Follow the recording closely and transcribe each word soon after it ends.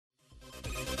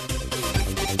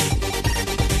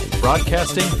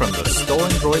Broadcasting from the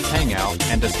Stolen Droids Hangout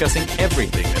and discussing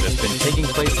everything that has been taking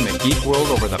place in the geek world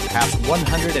over the past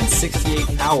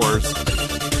 168 hours.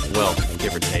 Well,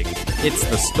 give or take. It's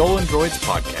the Stolen Droids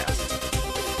Podcast.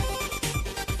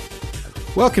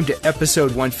 Welcome to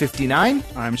episode 159.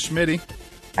 I'm Schmitty.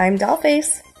 I'm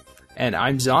Dollface. And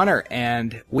I'm Zoner,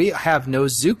 and we have no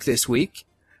Zook this week.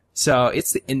 So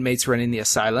it's the inmates running the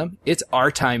asylum. It's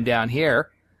our time down here.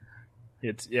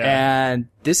 And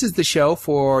this is the show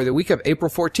for the week of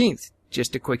April 14th.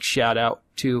 Just a quick shout out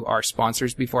to our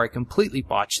sponsors before I completely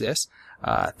botch this.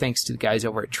 Thanks to the guys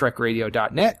over at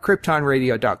TrekRadio.net,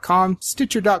 KryptonRadio.com,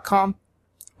 Stitcher.com,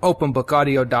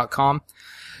 OpenBookAudio.com,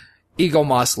 Eagle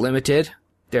Moss Limited.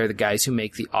 They're the guys who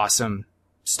make the awesome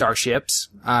starships.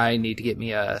 I need to get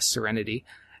me a Serenity.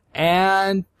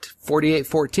 And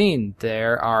 4814.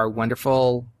 They're our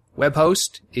wonderful web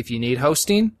host. If you need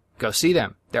hosting, go see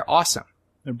them. They're awesome.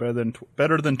 They're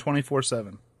better than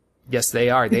 24/7. Yes, they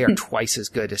are. They are twice as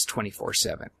good as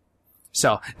 24/7.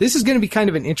 So this is going to be kind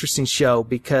of an interesting show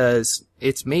because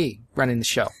it's me running the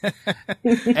show.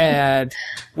 And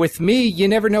with me, you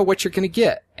never know what you're going to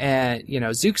get. And, you know,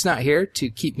 Zook's not here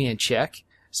to keep me in check.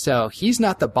 So he's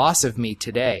not the boss of me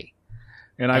today.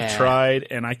 And I've tried,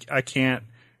 and I can't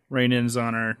rein in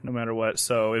Zoner no matter what.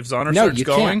 So if Zoner starts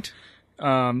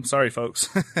going, sorry, folks.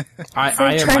 I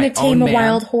am trying to tame a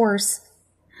wild horse.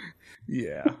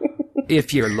 Yeah.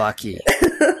 If you're lucky.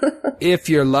 If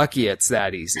you're lucky, it's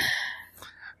that easy.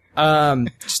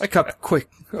 Just a couple quick.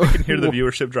 I can hear the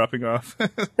viewership dropping off.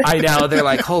 I know. They're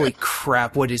like, holy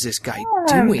crap, what is this guy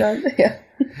doing? Yeah.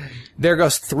 There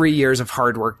goes 3 years of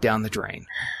hard work down the drain.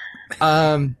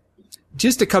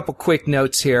 Just a couple quick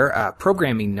notes here,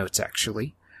 programming notes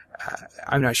actually.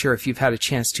 I'm not sure if you've had a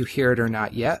chance to hear it or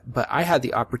not yet, but I had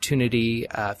the opportunity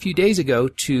a few days ago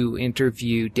to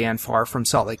interview Dan Farr from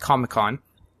Salt Lake Comic-Con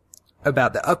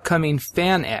about the upcoming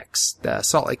FanX, the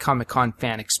Salt Lake Comic-Con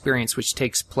fan experience, which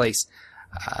takes place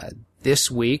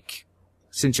this week,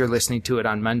 since you're listening to it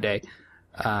on Monday.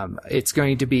 It's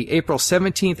going to be April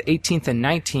 17th, 18th, and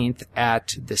 19th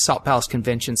at the Salt Palace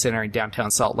Convention Center in downtown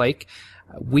Salt Lake.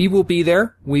 We will be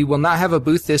there. We will not have a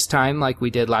booth this time like we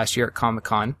did last year at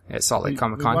Comic-Con, at Salt Lake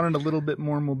Comic-Con. We wanted a little bit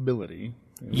more mobility.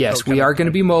 Yes, we are going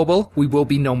to be mobile. We will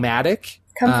be nomadic.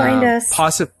 Come find us.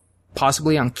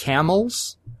 Possibly on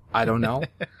camels. I don't know.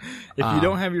 If you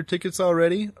don't have your tickets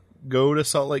already, go to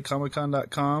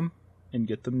saltlakecomiccon.com and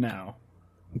get them now.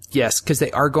 Yes, because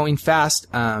they are going fast.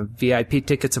 VIP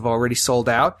tickets have already sold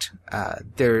out.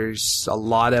 There's a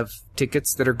lot of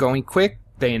tickets that are going quick.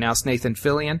 They announced Nathan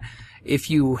Fillion.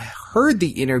 If you heard the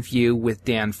interview with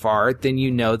Dan Farr, then you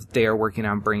know that they are working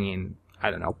on bringing, I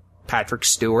don't know, Patrick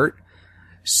Stewart.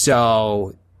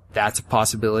 So that's a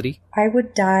possibility. I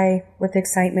would die with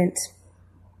excitement.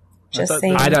 Just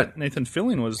saying. Nathan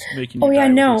Fillion was making you Oh, yeah, die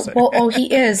with no. excitement. Well,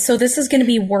 he is. So this is going to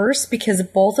be worse because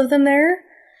of both of them there.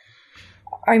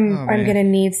 I'm going to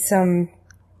need some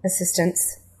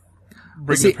assistance.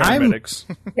 Bring the paramedics.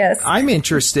 Yes. I'm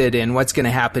interested in what's going to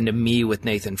happen to me with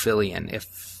Nathan Fillion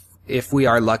if we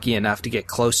are lucky enough to get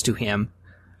close to him.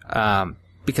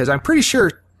 Because I'm pretty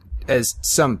sure, as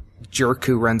some jerk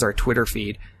who runs our Twitter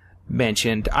feed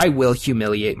mentioned, I will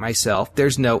humiliate myself.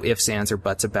 There's no ifs, ands, or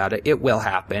buts about it. It will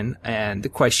happen. And the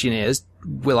question is,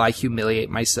 will I humiliate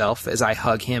myself as I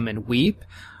hug him and weep?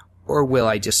 Or will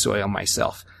I just soil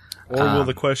myself? Or will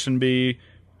the question be,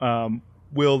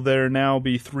 will there now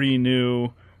be 3 new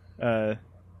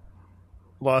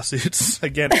lawsuits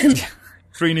against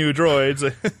 3 new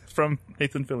droids from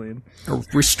Nathan Fillion? A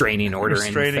restraining order,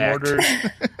 Restraining in fact. order.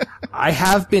 I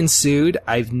have been sued.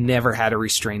 I've never had a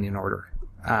restraining order.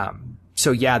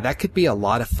 So yeah, that could be a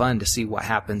lot of fun to see what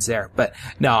happens there. But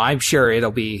no, I'm sure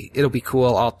it'll be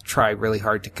cool. I'll try really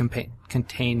hard to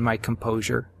contain my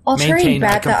composure. I'll try and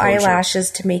bat the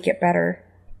eyelashes to make it better.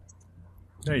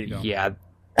 There you go. Yeah.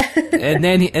 and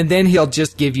then he'll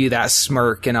just give you that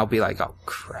smirk and I'll be like, oh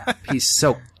crap, he's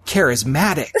so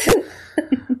charismatic.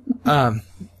 And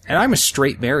I'm a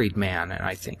straight married man and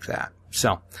I think that.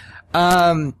 So,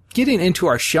 getting into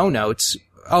our show notes.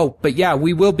 Oh, but yeah,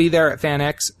 we will be there at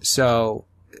FanX. So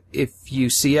if you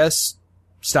see us,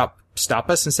 stop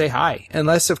us and say hi.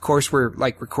 Unless of course we're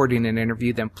like recording an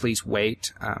interview, then please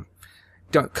wait.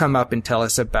 Don't come up and tell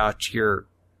us about your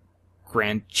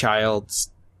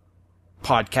grandchild's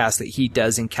podcast that he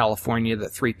does in California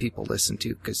that 3 people listen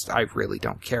to, because I really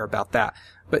don't care about that.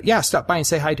 But yeah, stop by and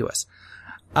say hi to us.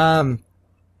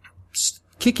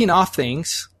 Kicking off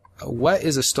things, what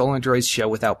is a Stolen Droids show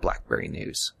without BlackBerry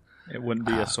news? It wouldn't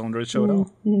be a Android show at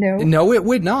all. No, it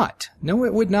would not. No,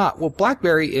 it would not. Well,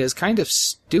 BlackBerry is kind of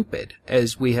stupid,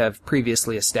 as we have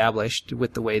previously established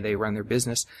with the way they run their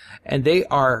business, and they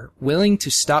are willing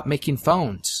to stop making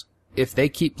phones if they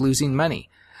keep losing money.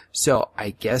 So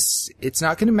I guess it's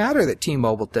not going to matter that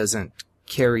T-Mobile doesn't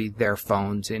carry their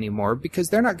phones anymore because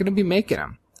they're not going to be making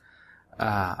them.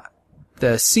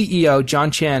 The CEO,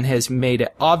 John Chen, has made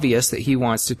it obvious that he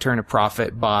wants to turn a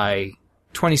profit by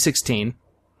 2016.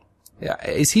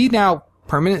 Is he now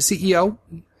permanent CEO?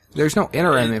 There's no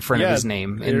interim in front of his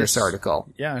name in this article.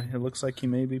 Yeah, it looks like he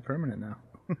may be permanent now.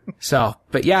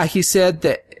 But yeah, he said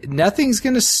that nothing's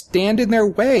going to stand in their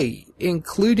way,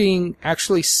 including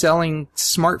actually selling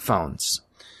smartphones,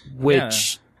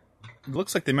 which... It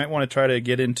looks like they might want to try to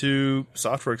get into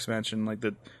software expansion, like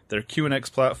their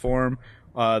QNX platform.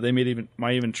 They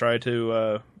might even try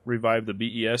to revive the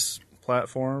BES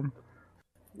platform,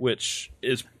 which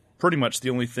is pretty much the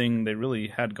only thing they really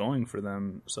had going for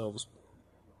themselves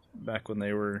back when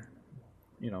they were,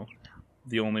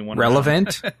 the only one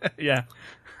relevant. Yeah.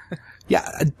 Yeah,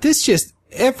 this just,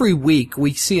 every week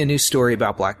we see a new story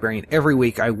about BlackBerry, and every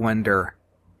week I wonder,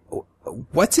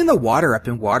 what's in the water up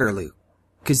in Waterloo?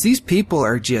 Because these people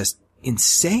are just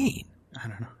insane. I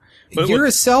don't know. But you're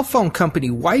a cell phone company.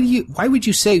 Why would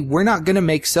you say we're not going to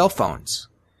make cell phones?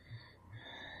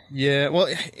 Yeah,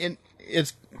 well,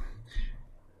 it's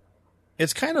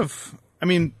kind of, I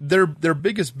mean, their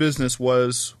biggest business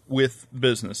was with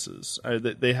businesses.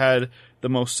 They had the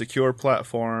most secure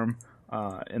platform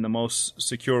and the most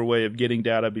secure way of getting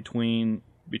data between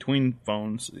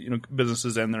phones,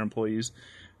 businesses and their employees,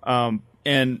 and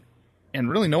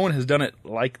really no one has done it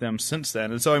like them since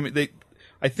then. And so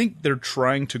I think they're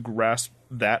trying to grasp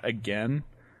that again,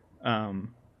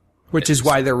 which is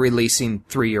why they're releasing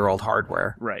 3-year-old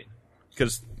hardware, right?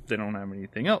 Because they don't have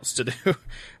anything else to do.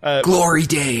 Glory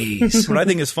days. What I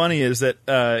think is funny is that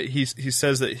he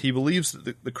says that he believes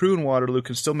that the crew in Waterloo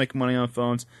can still make money on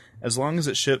phones as long as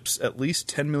it ships at least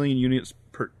 10 million units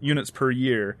per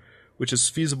year, which is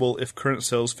feasible if current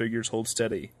sales figures hold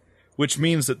steady. Which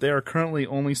means that they are currently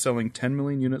only selling 10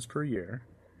 million units per year.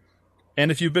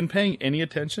 And if you've been paying any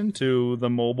attention to the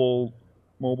mobile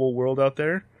world out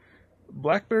there,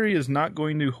 BlackBerry is not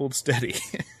going to hold steady.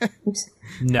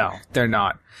 No, they're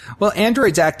not. Well,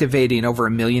 Android's activating over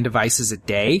 1 million devices a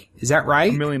day. Is that right?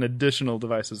 1 million additional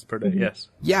devices per day, mm-hmm. Yes.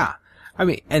 Yeah. I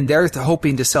mean, and they're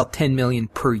hoping to sell 10 million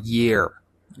per year.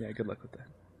 Yeah, good luck with that.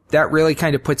 That really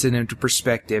kind of puts it into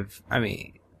perspective. I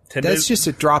mean, that's just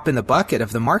a drop in the bucket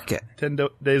of the market. 10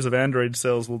 days of Android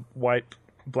sales will wipe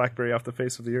BlackBerry off the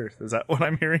face of the earth. Is that what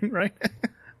I'm hearing, right?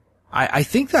 I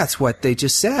think that's what they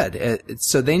just said.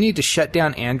 So they need to shut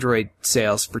down Android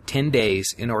sales for 10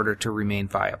 days in order to remain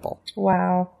viable.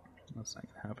 Wow. That's not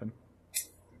going to happen.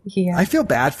 Yeah. I feel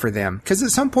bad for them, because at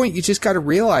some point you just got to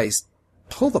realize,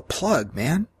 pull the plug,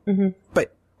 man. Mm-hmm.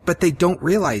 But they don't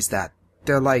realize that.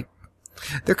 They're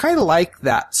kind of like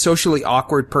that socially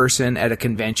awkward person at a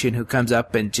convention who comes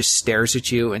up and just stares at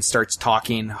you and starts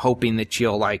talking, hoping that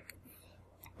you'll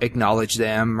acknowledge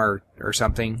them or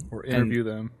something. Or interview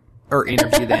them. Or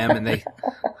interview them, and they...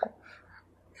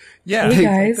 Yeah, hey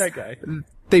guys. Like that guy.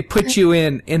 They put you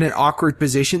in an awkward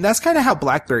position. That's kind of how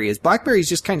BlackBerry is. BlackBerry is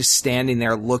just kind of standing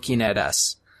there looking at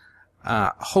us,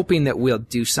 hoping that we'll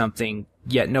do something,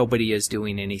 yet nobody is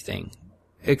doing anything.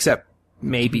 Except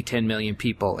maybe 10 million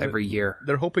people every year.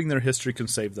 They're hoping their history can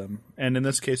save them, and in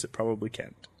this case, it probably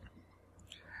can't.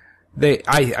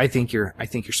 I think you're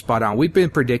spot on. We've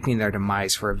been predicting their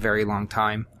demise for a very long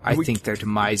time. I think their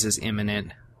demise is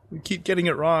imminent. We keep getting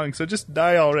it wrong, so just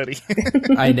die already.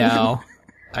 I know.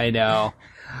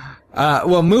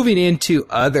 Well, moving into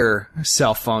other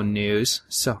cell phone news.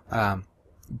 So,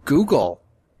 Google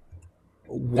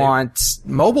wants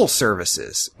mobile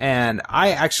services, and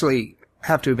I actually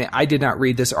have to admit, I did not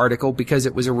read this article because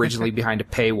it was originally behind a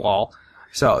paywall.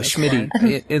 So,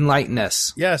 Schmitty, enlighten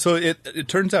us. Yeah, so it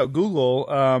turns out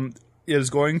Google is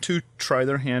going to try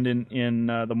their hand in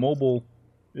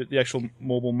the actual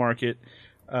mobile market,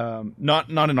 not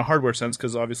in a hardware sense,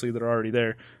 because obviously they're already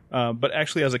there, but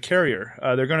actually as a carrier.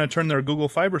 They're going to turn their Google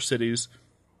Fiber cities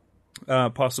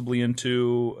possibly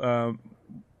into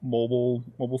mobile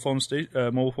phone cities,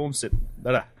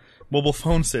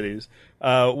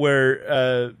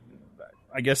 where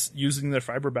I guess using their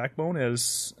fiber backbone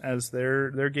as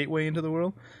their gateway into the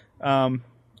world.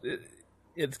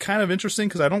 It's kind of interesting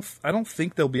because I don't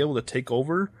think they'll be able to take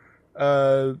over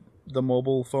the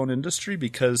mobile phone industry,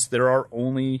 because there are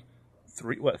only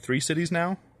three cities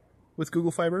now with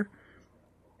Google Fiber.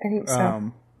 I think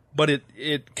so. But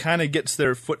it kind of gets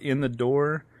their foot in the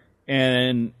door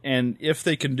and if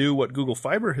they can do what Google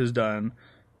Fiber has done,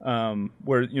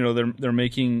 where they're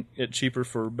making it cheaper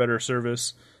for better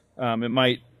service, it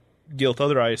might guilt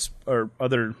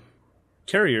other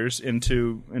carriers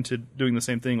into doing the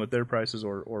same thing with their prices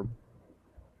or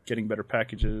getting better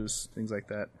packages, things like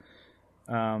that.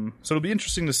 So it'll be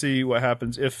interesting to see what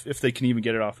happens if they can even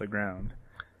get it off the ground.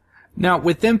 Now,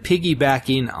 with them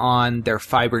piggybacking on their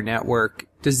fiber network,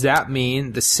 does that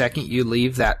mean the second you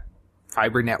leave that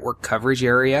fiber network coverage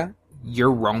area,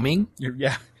 you're roaming?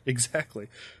 Yeah, exactly.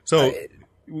 So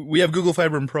we have Google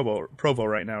Fiber in Provo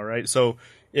right now, right? So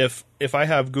if I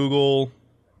have Google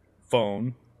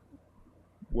Phone,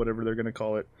 whatever they're going to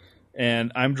call it,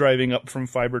 and I'm driving up from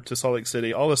fiber to Salt Lake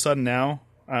City, all of a sudden now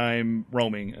I'm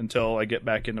roaming until I get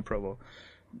back into Provo.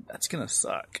 That's going to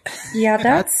suck. Yeah,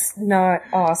 that's not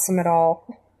awesome at all.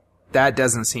 That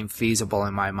doesn't seem feasible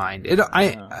in my mind.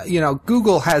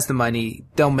 Google has the money.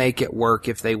 They'll make it work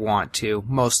if they want to,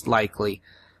 most likely.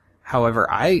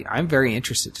 However, I'm very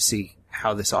interested to see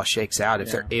how this all shakes out,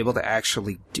 if they're able to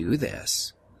actually do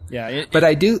this. Yeah. But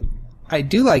I do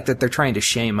like that they're trying to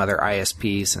shame other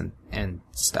ISPs and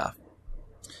stuff.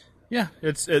 Yeah,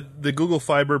 the Google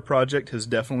Fiber project has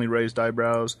definitely raised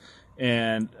eyebrows,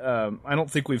 and I don't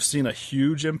think we've seen a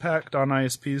huge impact on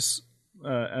ISPs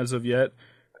as of yet,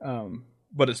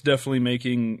 but it's definitely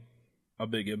making a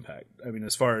big impact. I mean,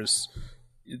 as far as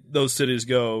those cities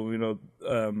go,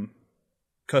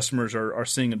 customers are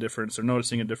seeing a difference, they're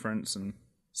noticing a difference, and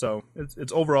so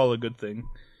it's overall a good thing.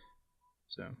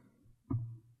 So,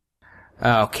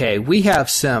 okay, we have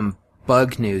some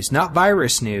bug news, not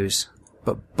virus news,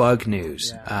 but bug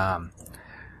news. Yeah.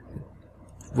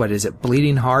 What is it?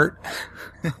 Bleeding heart?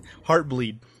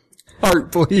 Heartbleed.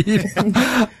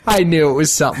 Heartbleed. I knew it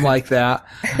was something like that.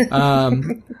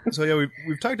 So yeah,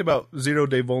 we've talked about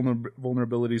 0-day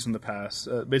vulnerabilities in the past.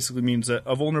 Basically means that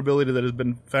a vulnerability that has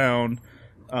been found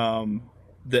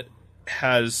that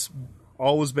has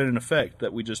always been in effect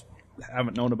that we just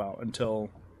haven't known about until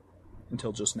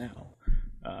just now.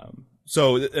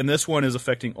 And this one is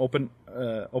affecting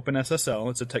OpenSSL.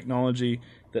 It's a technology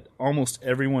that almost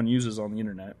everyone uses on the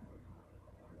internet,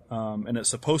 and it's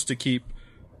supposed to keep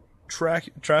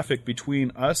traffic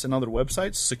between us and other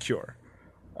websites secure.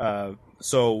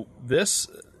 So this,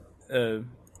 the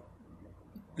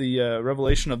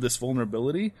revelation of this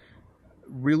vulnerability,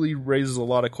 really raises a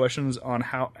lot of questions on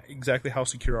how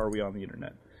secure are we on the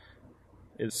internet.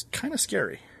 It's kind of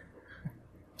scary.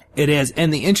 It is.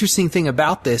 And the interesting thing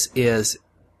about this is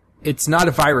it's not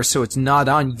a virus, so it's not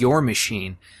on your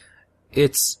machine.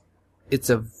 It's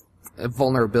a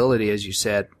vulnerability, as you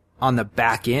said, on the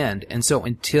back end. And so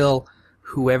until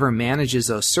whoever manages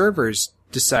those servers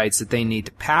decides that they need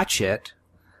to patch it,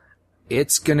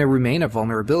 it's going to remain a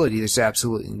vulnerability. There's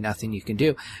absolutely nothing you can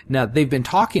do. Now, they've been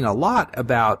talking a lot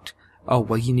about,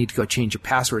 you need to go change your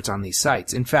passwords on these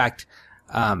sites. In fact,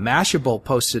 Mashable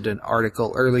posted an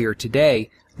article earlier today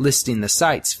listing the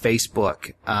sites: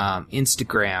 Facebook,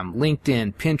 Instagram,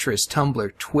 LinkedIn, Pinterest,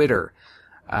 Tumblr, Twitter,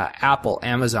 Apple,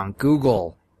 Amazon,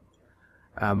 Google,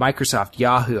 Microsoft,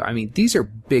 Yahoo. I mean, these are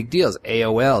big deals.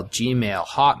 AOL, Gmail,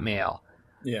 Hotmail.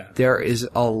 Yeah. There is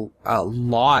a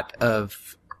lot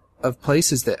of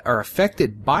places that are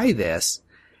affected by this.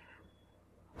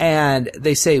 And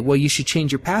they say, well, you should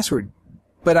change your password.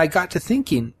 But I got to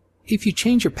thinking, if you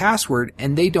change your password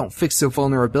and they don't fix the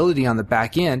vulnerability on the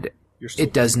back end,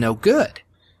 it does no good.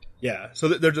 Yeah. So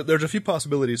there's a few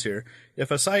possibilities here.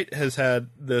 If a site has had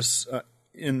this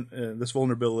this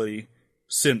vulnerability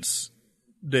since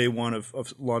day one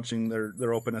of launching their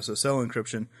OpenSSL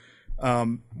encryption,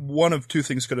 one of two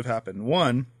things could have happened.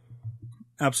 One,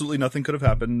 absolutely nothing could have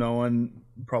happened. No one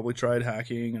probably tried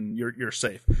hacking, and you're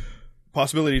safe.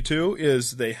 Possibility two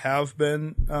is they have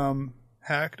been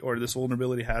hacked, or this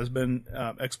vulnerability has been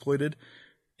exploited,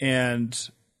 and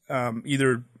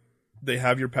either they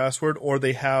have your password, or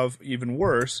they have, even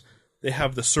worse, they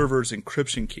have the server's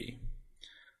encryption key.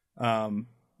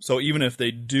 So even if they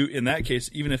do, in that case,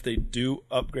 even if they do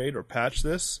upgrade or patch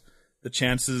this, the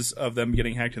chances of them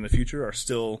getting hacked in the future are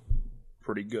still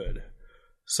pretty good.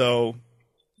 So,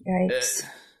 yikes.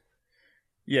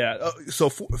 So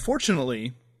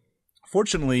fortunately,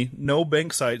 no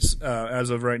bank sites as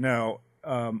of right now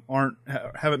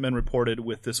haven't been reported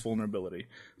with this vulnerability.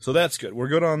 So that's good. We're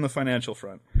good on the financial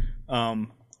front. On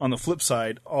the flip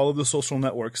side, all of the social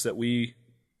networks that we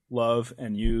love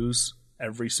and use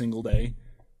every single day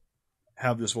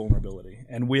have this vulnerability,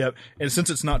 and since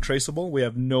it's not traceable, we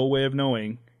have no way of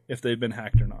knowing if they've been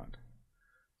hacked or not.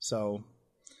 So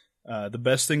the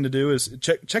best thing to do is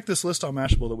check this list on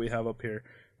Mashable that we have up here.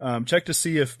 Check to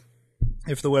see if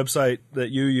if the website that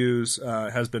you use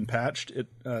has been patched,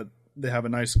 they have a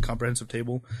nice comprehensive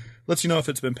table. Lets you know if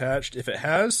it's been patched. If it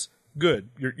has, good.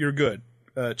 You're good.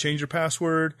 Change your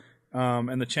password,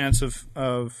 and the chance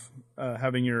of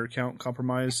having your account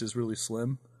compromised is really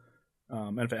slim.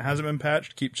 And if it hasn't been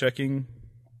patched, keep checking.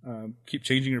 Keep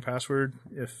changing your password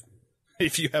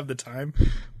if you have the time.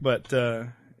 But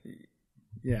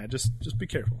yeah, just be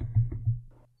careful.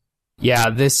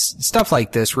 Yeah, this stuff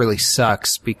like this really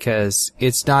sucks because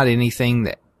it's not anything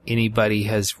that anybody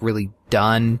has really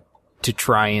done to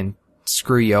try and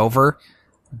screw you over.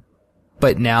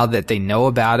 But now that they know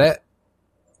about it,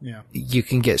 yeah, you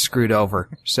can get screwed over.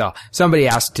 So somebody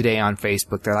asked today on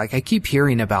Facebook, they're like, I keep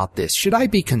hearing about this. Should I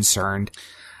be concerned?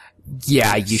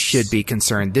 Yeah, you should be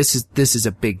concerned. This is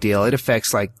a big deal. It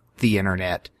affects like the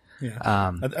internet. Yeah.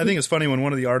 I think it's funny when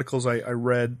one of the articles I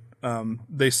read,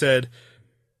 they said,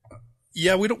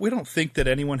 yeah, we don't think that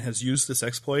anyone has used this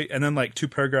exploit. And then like 2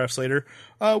 paragraphs later,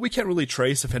 we can't really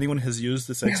trace if anyone has used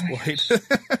this exploit.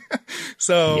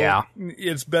 So yeah,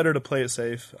 it's better to play it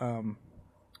safe.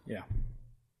 Yeah.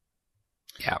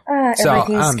 Yeah.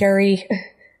 Everything's scary.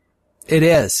 It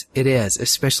is,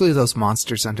 especially those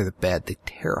monsters under the bed. They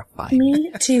terrify me.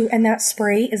 Me too. And that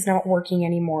spray is not working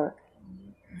anymore.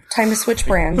 Time to switch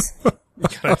brands. You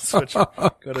gotta switch.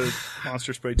 Go to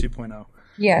Monster Spray 2.0.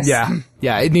 Yes.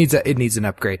 Yeah. It needs an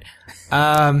upgrade.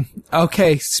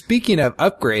 Okay. Speaking of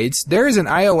upgrades, there is an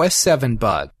iOS 7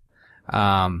 bug.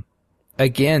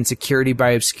 Again, security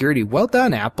by obscurity. Well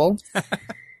done, Apple.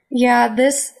 Yeah,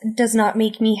 this does not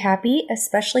make me happy,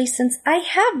 especially since I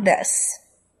have this.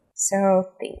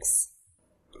 So, thanks.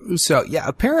 So, yeah,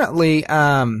 apparently,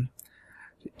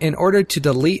 in order to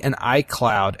delete an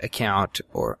iCloud account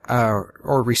or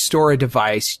restore a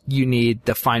device, you need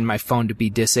the Find My Phone to be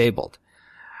disabled.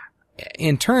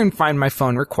 In turn, Find My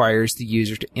Phone requires the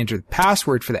user to enter the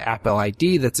password for the Apple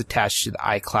ID that's attached to the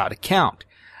iCloud account,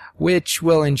 which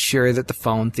will ensure that the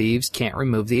phone thieves can't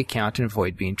remove the account and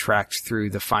avoid being tracked through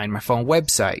the Find My Phone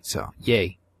website. So,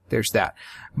 yay, there's that.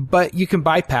 But you can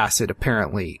bypass it,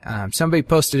 apparently. Somebody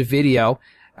posted a video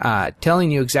telling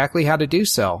you exactly how to do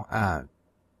so.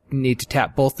 You need to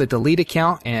tap both the delete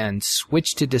account and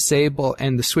switch to disable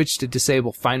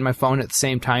Find My Phone at the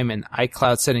same time in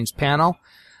iCloud settings panel,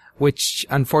 which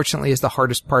unfortunately is the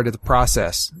hardest part of the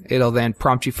process. It'll then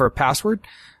prompt you for a password,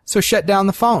 so shut down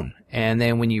the phone. And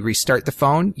then when you restart the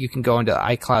phone, you can go into the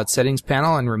iCloud settings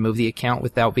panel and remove the account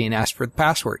without being asked for the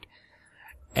password.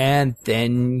 And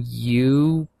then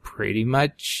you pretty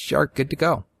much are good to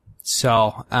go.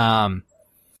 So,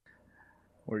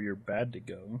 or you're bad to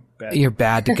go. You're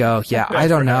bad to go. Yeah, I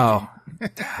don't know.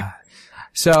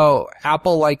 So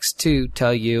Apple likes to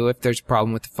tell you if there's a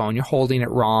problem with the phone, you're holding it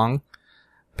wrong.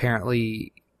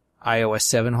 Apparently, iOS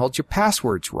 7 holds your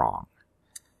passwords wrong.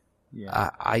 Yeah.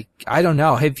 I don't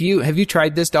know. Have you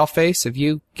tried this, Dollface? Have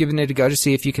you given it a go to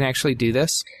see if you can actually do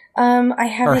this? I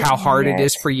haven't. Or how hard yet. it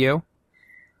is for you?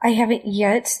 I haven't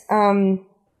yet.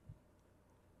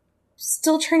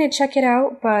 Still trying to check it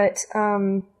out, but it's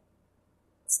a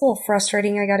little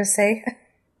frustrating, I gotta say.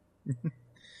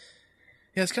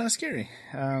 Yeah, it's kind of scary.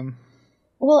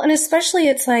 Well, and especially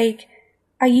it's like,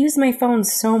 I use my phone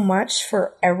so much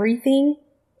for everything,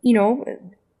 you know,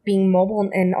 being mobile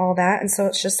and all that. And so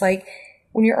it's just like,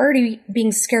 when you're already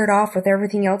being scared off with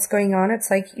everything else going on,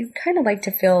 it's like, you kind of like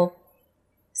to feel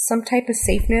some type of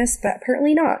safeness, but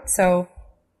apparently not. So.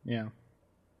 Yeah.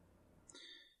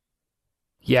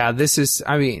 Yeah,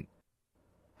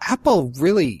 Apple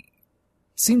really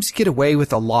seems to get away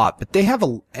with a lot, but they have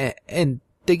and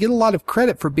they get a lot of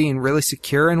credit for being really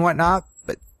secure and whatnot,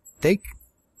 but they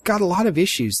got a lot of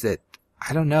issues that,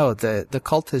 I don't know, the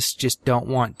cultists just don't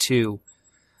want to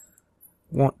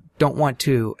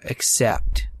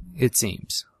accept, it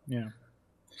seems. Yeah.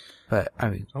 But I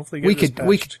mean, hopefully we could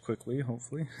quickly,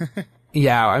 hopefully.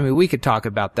 Yeah, I mean, we could talk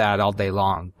about that all day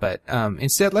long, but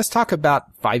instead let's talk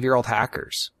about 5-year-old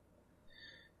hackers.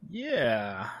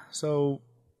 Yeah. So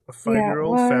a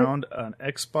 5-year-old found an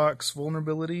Xbox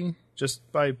vulnerability just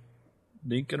by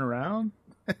dinking around?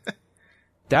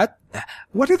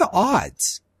 What are the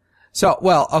odds? So,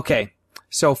 well, okay.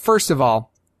 So first of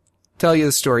all, tell you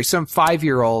the story. Some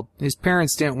 5-year-old, his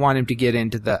parents didn't want him to get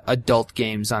into the adult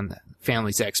games on the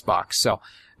family's Xbox. So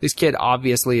this kid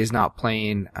obviously is not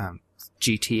playing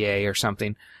GTA or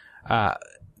something.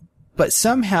 But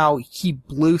somehow he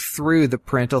blew through the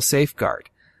parental safeguard.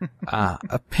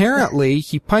 Apparently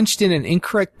he punched in an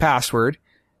incorrect password,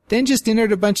 then just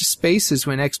entered a bunch of spaces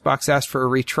when Xbox asked for a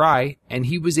retry, and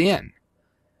he was in.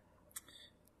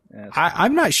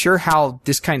 I'm not sure how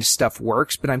this kind of stuff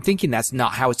works, but I'm thinking that's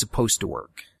not how it's supposed to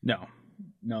work. No,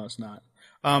 it's not.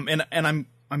 And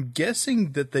I'm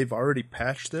guessing that they've already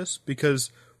patched this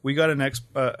because we got an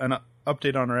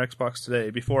update on our Xbox today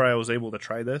before I was able to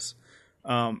try this.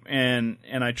 And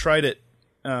I tried it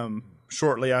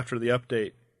shortly after the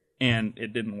update, and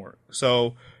it didn't work.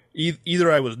 So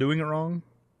either I was doing it wrong,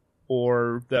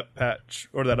 or that patch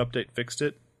or that update fixed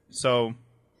it. So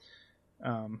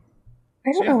I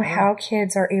don't know how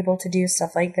kids are able to do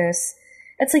stuff like this.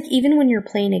 It's like even when you're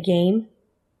playing a game,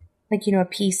 like, you know, a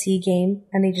PC game,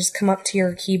 and they just come up to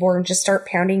your keyboard and just start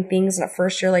pounding things, and at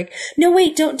first you're like, no,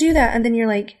 wait, don't do that. And then you're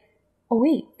like, oh,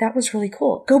 wait, that was really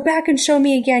cool. Go back and show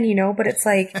me again, you know? But it's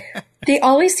like, they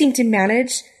always seem to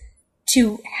manage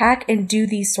to hack and do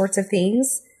these sorts of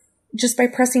things just by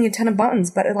pressing a ton of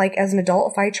buttons. But like, as an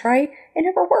adult, if I try, it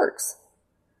never works.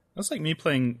 That's like me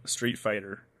playing Street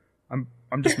Fighter. I'm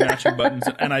just matching buttons,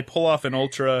 and I pull off an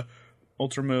ultra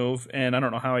move, and I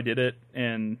don't know how I did it,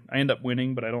 and I end up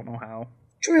winning, but I don't know how.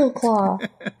 Drill claw.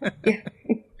 Yeah.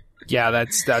 Yeah,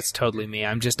 that's totally me.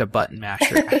 I'm just a button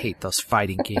masher. I hate those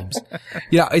fighting games.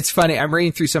 You know, it's funny. I'm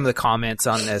reading through some of the comments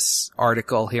on this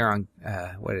article here on,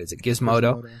 what is it,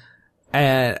 Gizmodo.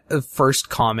 And the first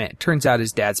comment, turns out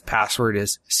his dad's password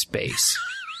is space.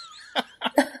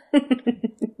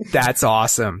 That's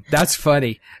awesome. That's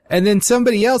funny. And then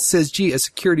somebody else says, gee, a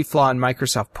security flaw in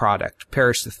Microsoft product.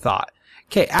 Perish the thought.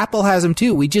 Okay, Apple has them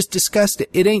too. We just discussed it.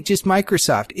 It ain't just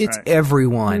Microsoft. It's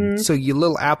everyone. Mm-hmm. So you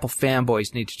little Apple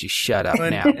fanboys need to just shut up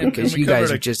now, because you guys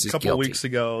are just as guilty. A couple weeks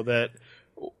ago that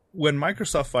when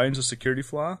Microsoft finds a security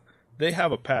flaw, they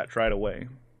have a patch right away.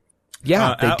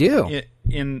 Yeah, they do.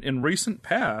 In recent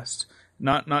past,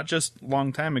 not just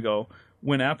long time ago,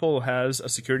 when Apple has a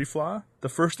security flaw, the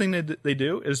first thing they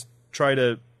do is try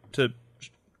to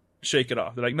shake it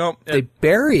off. They're like, no, they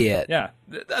bury it. Yeah,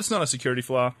 that's not a security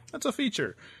flaw. That's a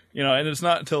feature. You know, and it's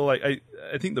not until like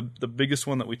I think the biggest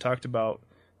one that we talked about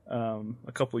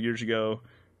a couple of years ago,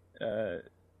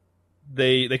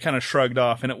 they kind of shrugged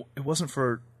off, and it wasn't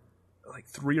for like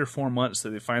 3 or 4 months that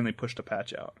they finally pushed a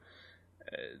patch out.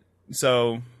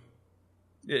 So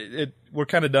we're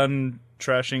kind of done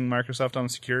trashing Microsoft on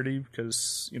security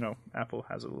because, you know, Apple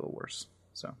has it a little worse.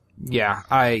 So yeah,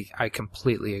 I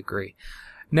completely agree.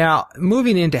 Now,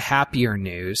 moving into happier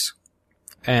news,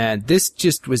 and this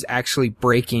just was actually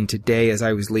breaking today as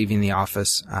I was leaving the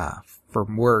office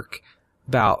from work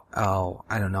about, 4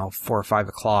 or 5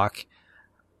 o'clock.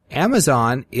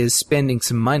 Amazon is spending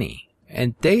some money,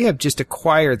 and they have just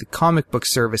acquired the comic book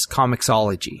service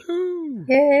Comixology.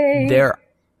 Yay!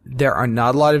 There are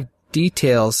not a lot of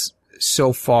details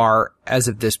so far as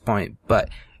of this point, but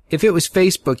if it was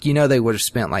Facebook, you know they would have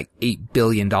spent like $8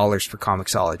 billion for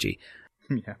Comixology.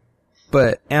 Yeah.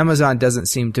 But Amazon doesn't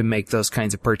seem to make those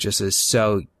kinds of purchases,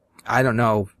 so I don't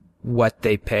know what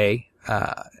they pay.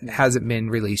 It hasn't been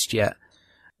released yet.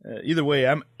 Either way,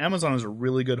 Amazon is a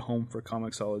really good home for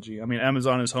Comixology. I mean,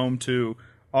 Amazon is home to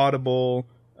Audible,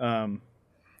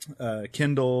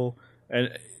 Kindle,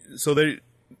 and so they're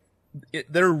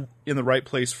in the right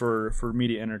place for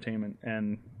media entertainment.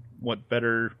 And what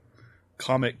better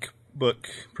comic book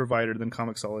provider than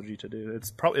Comixology to do?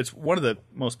 It's one of the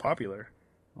most popular,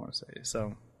 I want to say.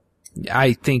 So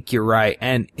I think you're right,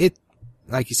 and it,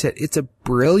 like you said, it's a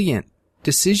brilliant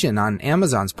decision on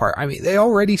Amazon's part. I mean, they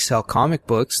already sell comic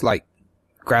books like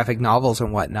graphic novels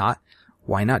and whatnot.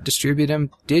 Why not distribute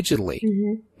them digitally?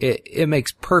 Mm-hmm. It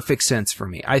makes perfect sense for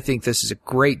me. I think this is a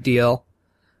great deal.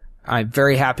 I'm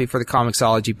very happy for the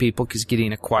Comixology people, because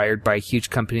getting acquired by a huge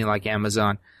company like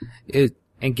Amazon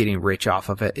and getting rich off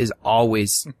of it is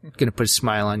always going to put a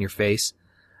smile on your face.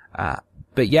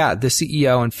 But yeah, the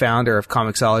CEO and founder of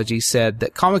Comixology said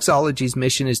that Comixology's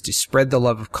mission is to spread the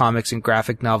love of comics and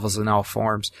graphic novels in all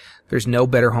forms. There's no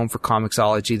better home for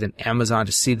Comixology than Amazon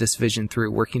to see this vision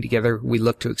through. Working together, we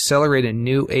look to accelerate a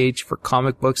new age for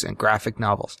comic books and graphic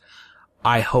novels.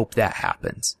 I hope that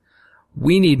happens.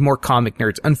 We need more comic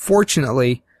nerds.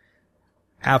 Unfortunately,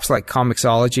 apps like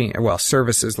Comixology, well,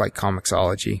 services like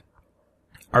Comixology,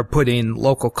 are putting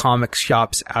local comic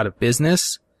shops out of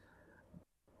business.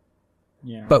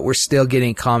 Yeah. But we're still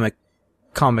getting comic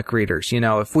readers. You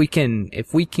know, if we can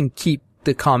keep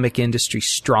the comic industry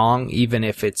strong, even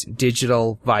if it's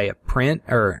digital via print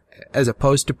or as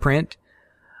opposed to print,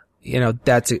 you know,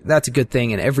 that's a good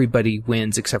thing, and everybody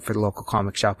wins except for the local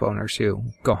comic shop owners who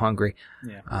go hungry.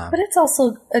 Yeah. But it's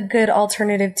also a good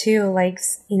alternative too. Like,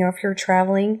 you know, if you're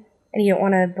traveling and you don't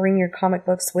want to bring your comic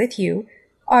books with you,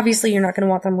 obviously you're not going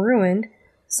to want them ruined.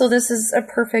 So this is a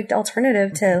perfect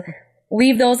alternative to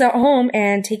leave those at home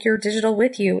and take your digital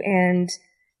with you. And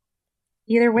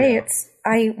either way,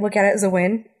 I look at it as a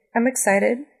win. I'm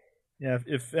excited. Yeah,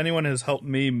 if anyone has helped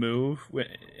me move,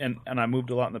 and I moved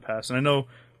a lot in the past, and I know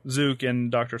Zook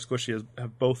and Dr. Squishy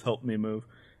have both helped me move.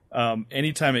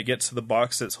 Anytime it gets to the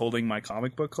box that's holding my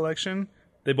comic book collection,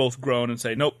 they both groan and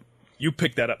say, "Nope, you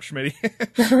pick that up, Schmitty,"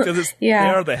 because they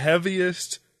are the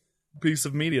heaviest piece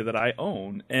of media that I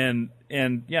own, and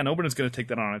yeah, nobody's going to take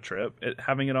that on a trip.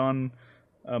 Having it on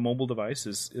a mobile device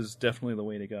is definitely the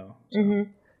way to go. So.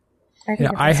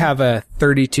 Mm-hmm. I have a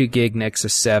 32 gig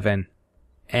Nexus 7,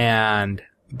 and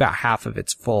about half of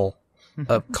it's full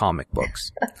of comic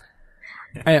books.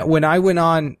 And when I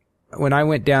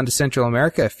went down to Central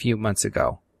America a few months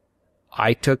ago,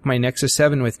 I took my Nexus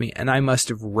 7 with me, and I must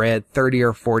have read 30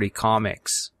 or 40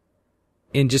 comics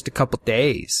in just a couple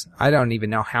days. I don't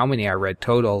even know how many I read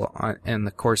total in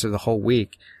the course of the whole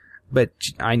week. But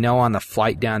I know on the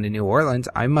flight down to New Orleans,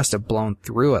 I must have blown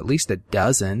through at least a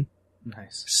dozen.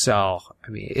 Nice. So, I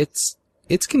mean, it's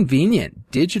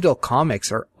convenient. Digital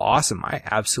comics are awesome. I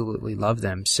absolutely love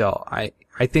them. So I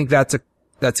think that's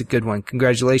a good one.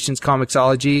 Congratulations,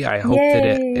 Comixology. I hope that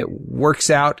it works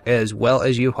out as well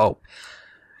as you hope.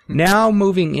 Now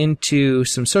moving into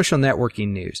some social networking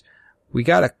news. We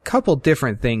got a couple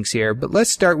different things here, but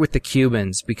let's start with the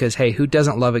Cubans because, hey, who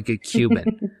doesn't love a good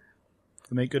Cuban?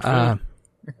 They make good food.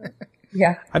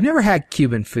 Yeah. I've never had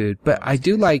Cuban food, but I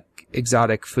do like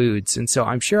exotic foods, and so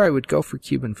I'm sure I would go for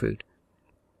Cuban food.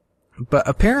 But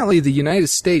apparently the United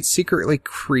States secretly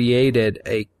created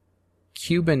a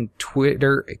Cuban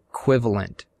Twitter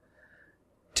equivalent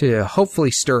to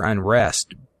hopefully stir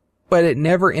unrest, but it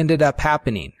never ended up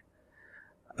happening.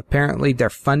 Apparently their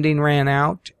funding ran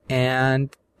out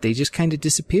and they just kind of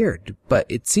disappeared, but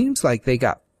it seems like they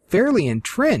got fairly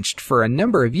entrenched for a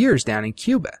number of years down in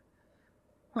Cuba,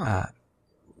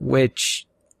 which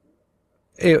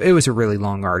it was a really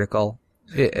long article,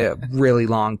 really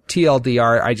long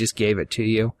TLDR. I just gave it to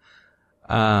you.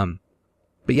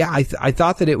 But yeah, I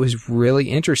thought that it was really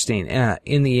interesting.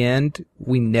 In the end,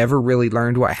 we never really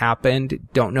learned what happened.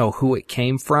 Don't know who it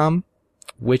came from,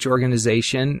 which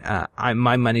organization.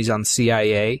 My money's on the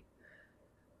CIA.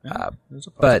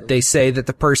 But they say that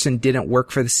the person didn't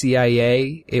work for the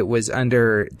CIA. It was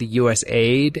under the U.S.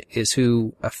 aid is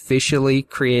who officially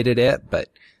created it. But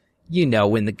you know,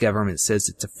 when the government says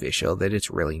it's official, that it's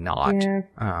really not.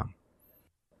 Yeah.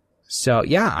 So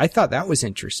yeah, I thought that was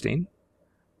interesting.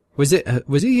 Was it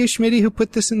you, Schmitty, who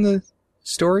put this in the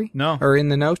story? No. Or in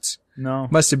the notes? No.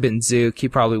 Must have been Zook. He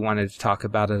probably wanted to talk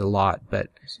about it a lot, but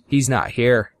he's not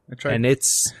here. And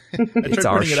it's I tried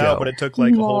our printing show. it out, but it took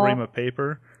like a whole ream of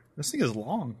paper. This thing is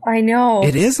long. I know.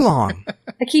 It is long.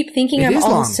 I keep thinking I'm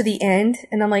almost to the end,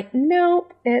 and I'm like,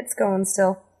 nope, it's going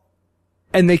still.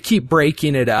 And they keep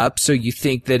breaking it up, so you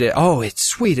think that it's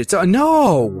sweet.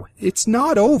 No, it's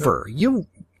not over.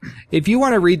 If you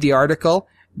want to read the article,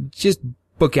 just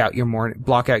block out your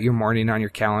morning on your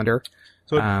calendar.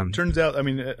 So it turns out, I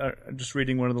mean, just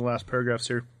reading one of the last paragraphs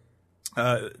here,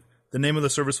 the name of the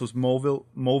service was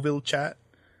Movil Chat.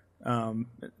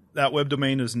 That web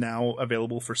domain is now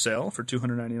available for sale for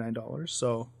 $299.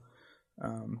 So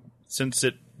since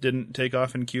it didn't take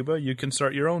off in Cuba, you can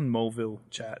start your own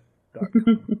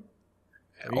movilchat.com.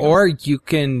 Or you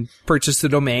can purchase the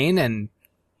domain and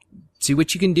see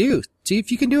what you can do. See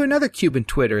if you can do another Cuban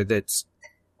Twitter that's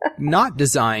not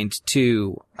designed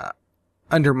to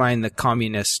undermine the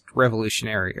communist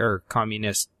revolutionary or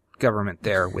communist government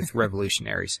there with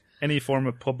revolutionaries. Any form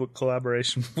of public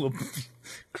collaboration will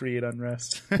create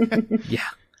unrest.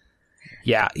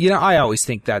 Yeah. You know, I always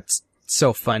think that's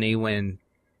so funny when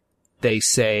they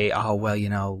say, oh, well, you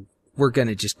know, we're going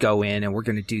to just go in and we're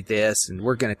going to do this and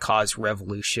we're going to cause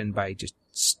revolution by just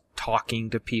talking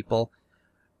to people.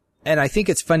 And I think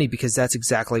it's funny because that's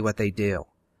exactly what they do.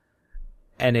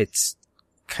 And it's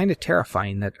kind of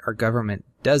terrifying that our government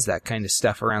does that kind of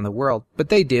stuff around the world, but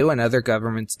they do, and other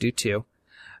governments do too.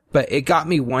 But it got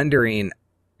me wondering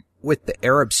with the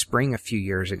Arab Spring a few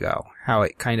years ago, how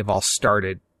it kind of all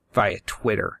started via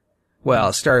Twitter. Well,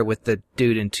 it started with the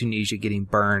dude in Tunisia getting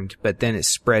burned, but then it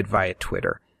spread via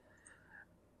Twitter.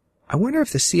 I wonder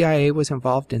if the CIA was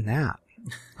involved in that.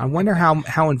 I wonder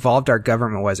how involved our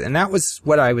government was. And that was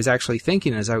what I was actually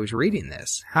thinking as I was reading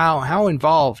this. How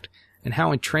involved and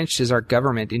how entrenched is our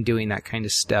government in doing that kind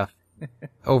of stuff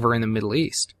over in the Middle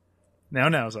East?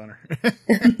 Now's on her.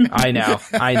 I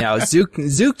know.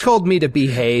 Zook told me to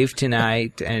behave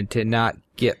tonight and to not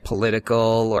get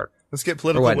political or let's get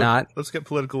political or whatnot. Let's get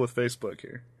political with Facebook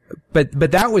here. But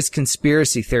that was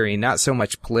conspiracy theory, not so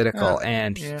much political,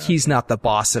 and he's not the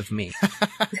boss of me.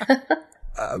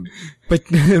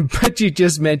 But you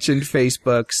just mentioned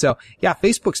Facebook, so yeah,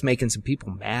 Facebook's making some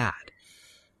people mad.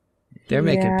 They're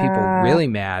making people really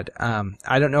mad.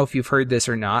 I don't know if you've heard this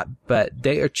or not, but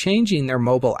they are changing their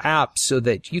mobile app so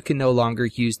that you can no longer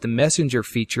use the Messenger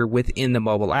feature within the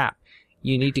mobile app.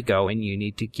 You need to go and you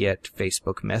need to get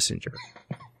Facebook Messenger.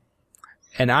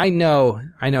 And I know,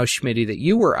 Schmitty, that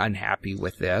you were unhappy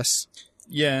with this.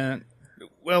 Yeah.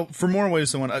 Well, for more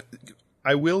ways than one,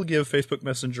 I will give Facebook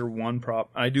Messenger one prop.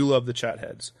 I do love the chat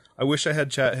heads. I wish I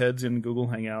had chat heads in Google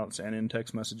Hangouts and in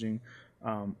text messaging,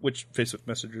 which Facebook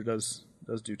Messenger does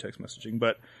do text messaging.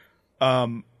 But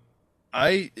the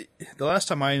last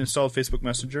time I installed Facebook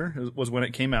Messenger was when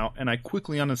it came out, and I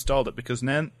quickly uninstalled it because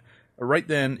right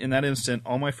then, in that instant,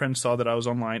 all my friends saw that I was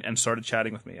online and started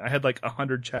chatting with me. I had like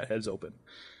 100 chat heads open,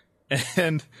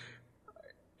 and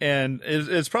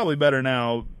it's probably better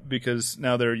now because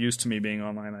now they're used to me being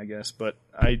online, I guess. But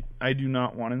I do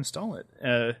not want to install it.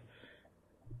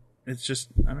 It's just,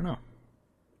 I don't know.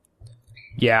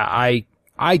 Yeah,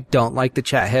 I don't like the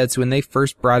chat heads. When they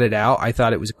first brought it out, I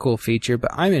thought it was a cool feature,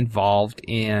 but I'm involved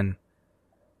in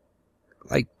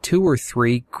like 2 or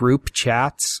 3 group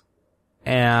chats,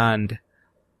 and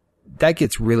that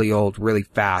gets really old really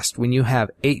fast when you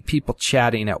have 8 people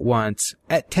chatting at once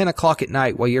at 10 o'clock at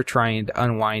night while you're trying to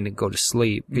unwind and go to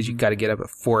sleep because you've got to get up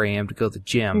at 4 a.m. to go to the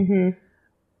gym. Mm-hmm.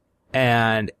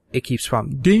 And it keeps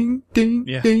from ding, ding,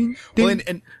 Yeah. ding, ding. Well,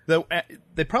 and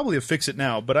they probably have fixed it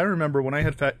now, but I remember when I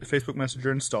had Facebook Messenger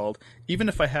installed, even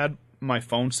if I had my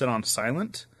phone set on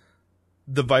silent,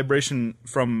 the vibration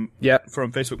from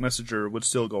Facebook Messenger would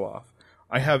still go off.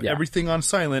 I have everything on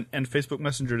silent, and Facebook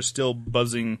Messenger is still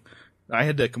buzzing. I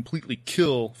had to completely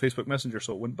kill Facebook Messenger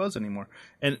so it wouldn't buzz anymore.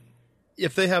 And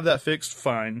if they have that fixed,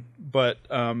 fine. But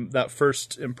that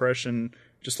first impression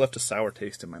just left a sour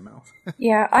taste in my mouth.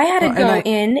 Yeah, I had to go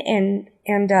in and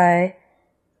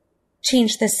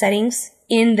change the settings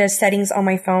in the settings on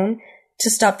my phone to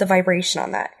stop the vibration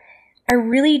on that. I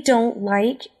really don't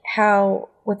like how,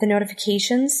 with the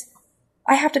notifications,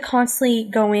 I have to constantly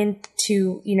go in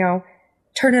to,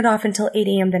 turn it off until 8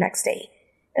 a.m. the next day.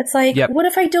 It's like, what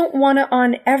if I don't want it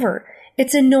on ever?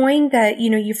 It's annoying that,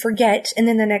 you forget, and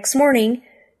then the next morning,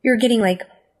 you're getting, like,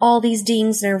 all these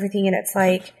dings and everything, and it's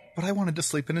like... But I wanted to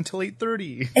sleep in until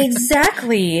 8:30.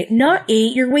 Exactly. Not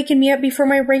 8. You're waking me up before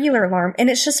my regular alarm. And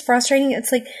it's just frustrating.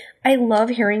 It's like, I love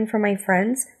hearing from my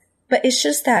friends, but it's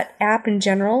just that app in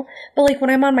general. But like when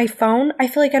I'm on my phone, I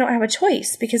feel like I don't have a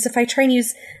choice because if I try and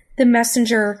use the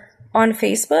Messenger on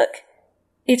Facebook,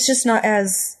 it's just not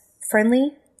as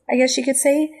friendly, I guess you could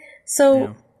say.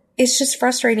 So it's just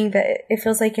frustrating that it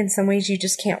feels like in some ways you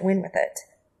just can't win with it.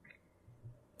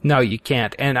 No, you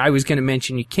can't. And I was going to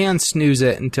mention you can snooze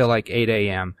it until like 8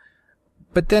 a.m.,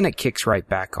 but then it kicks right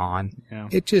back on. Yeah.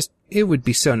 It would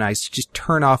be so nice to just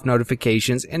turn off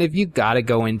notifications. And if you got to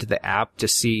go into the app to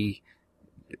see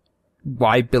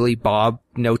why Billy Bob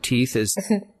No Teeth is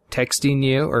texting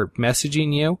you or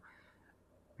messaging you,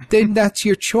 then that's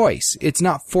your choice. It's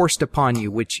not forced upon you,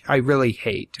 which I really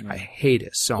hate. I hate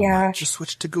it so much. Just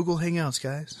switch to Google Hangouts,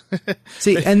 guys.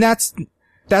 See, and that's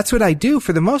what I do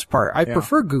for the most part. I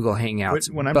prefer Google Hangouts.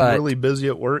 When I'm really busy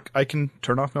at work, I can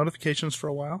turn off notifications for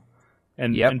a while.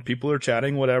 And people are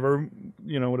chatting, whatever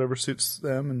suits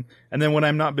them. And then when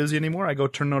I'm not busy anymore, I go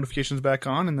turn notifications back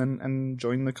on and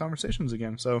join the conversations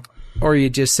again. So, or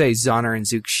you just say, Zoner and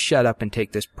Zook, shut up and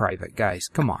take this private, guys.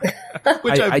 Come on.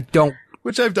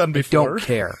 Which I've done before. I don't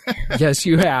care. Yes,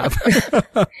 you have.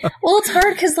 Well, it's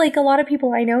hard because like a lot of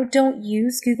people I know don't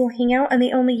use Google Hangout and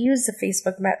they only use the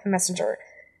Facebook Messenger.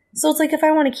 So it's like if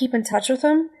I want to keep in touch with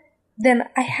them, then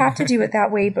I have to do it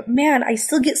that way. But man, I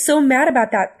still get so mad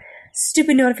about that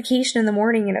stupid notification in the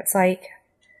morning, and it's like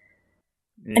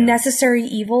a necessary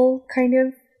evil, kind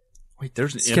of. Wait,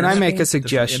 there's an Can I make a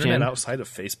suggestion? Internet outside of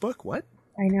Facebook? What?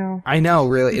 I know,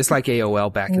 really. It's like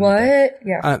AOL back in the day. What?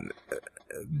 Yeah.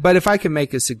 But if I can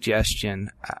make a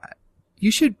suggestion,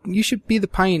 you should be the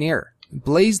pioneer.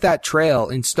 Blaze that trail.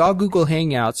 Install Google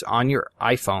Hangouts on your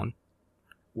iPhone.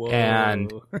 Whoa.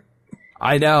 And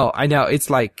I know. It's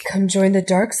like, come join the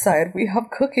dark side. We have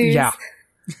cookies. Yeah.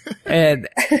 And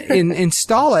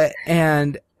install it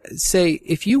and say,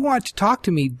 if you want to talk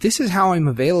to me, this is how I'm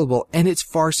available. And it's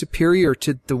far superior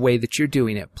to the way that you're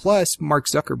doing it. Plus, Mark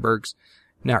Zuckerberg's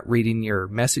not reading your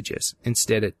messages.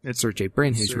 Instead, it's Sergey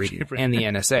Brin who's reading, and the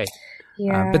NSA.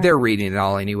 Yeah. But they're reading it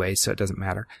all anyway, so it doesn't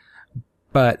matter.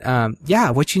 But,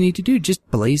 what you need to do, just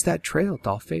blaze that trail,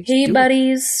 Dollface. Hey,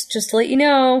 buddies, just to let you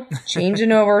know,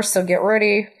 changing over, so get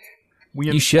ready.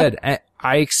 You should.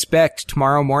 I expect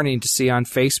tomorrow morning to see on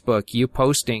Facebook you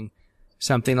posting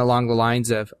something along the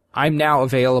lines of, I'm now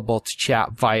available to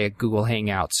chat via Google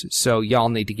Hangouts, so y'all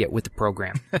need to get with the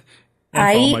program.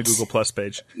 And follow my Google Plus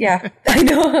page. Yeah, I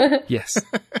know. Yes.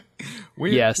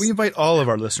 We invite all of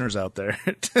our listeners out there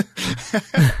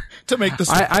to make this.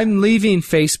 I'm leaving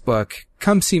Facebook.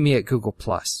 Come see me at Google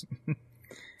Plus. And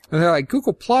they're like,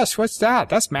 Google Plus, what's that?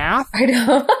 That's math? I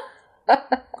know.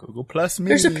 Google Plus me.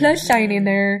 There's a plus sign in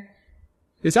there.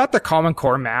 Is that the Common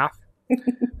Core math?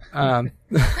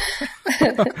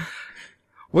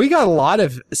 We got a lot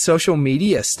of social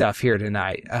media stuff here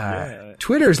tonight.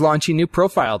 Twitter's launching new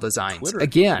profile designs Twitter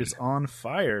again. Is on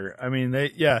fire. I mean,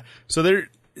 so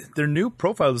their new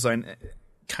profile design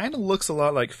kind of looks a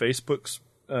lot like Facebook's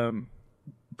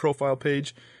profile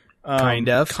page. Kind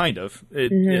of.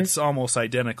 It's almost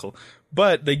identical,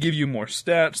 but they give you more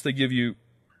stats. They give you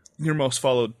your most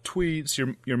followed tweets,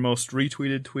 your most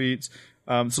retweeted tweets.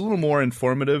 It's a little more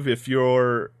informative if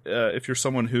you're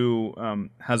someone who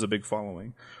has a big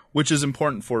following, which is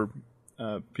important for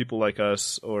people like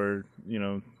us or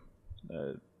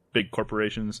big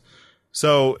corporations.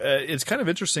 So it's kind of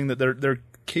interesting that they're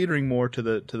catering more to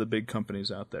the big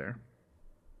companies out there.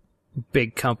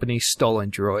 Big companies,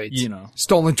 Stolen Droids.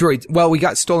 Stolen Droids. Well, we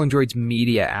got Stolen Droids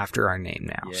Media after our name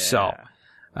now. Yeah. So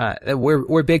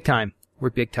we're big time. We're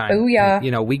big time. Oh yeah.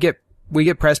 We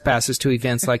get press passes to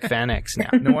events like FanX now.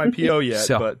 No IPO yet,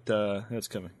 but that's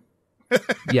coming.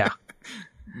 Yeah.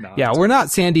 Yeah, we're not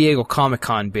San Diego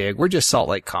Comic-Con big. We're just Salt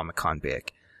Lake Comic-Con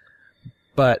big.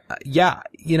 But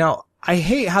I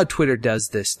hate how Twitter does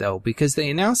this though, because they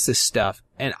announce this stuff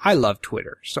and I love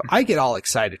Twitter. So I get all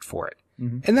excited for it.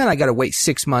 Mm-hmm. And then I got to wait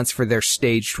 6 months for their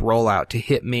staged rollout to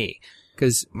hit me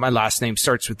because my last name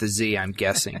starts with a Z, I'm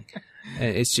guessing.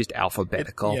 It's just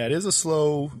alphabetical. It is a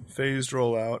slow phased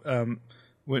rollout.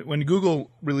 When Google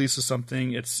releases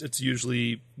something, it's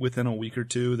usually within a week or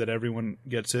two that everyone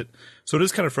gets it. So it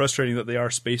is kind of frustrating that they are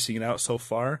spacing it out so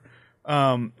far.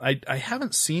 I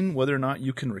haven't seen whether or not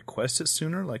you can request it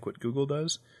sooner, like what Google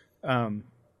does.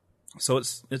 So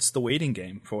it's the waiting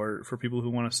game for people who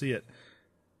want to see it.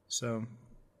 So,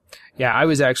 yeah, I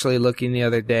was actually looking the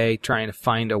other day trying to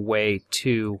find a way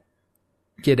to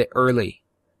get it early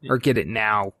or get it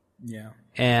now. Yeah.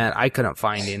 And I couldn't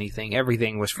find anything.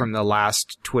 Everything was from the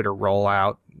last Twitter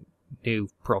rollout, new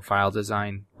profile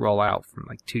design rollout from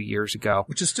like 2 years ago.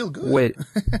 Which is still good.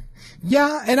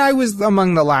 Yeah, and I was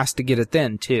among the last to get it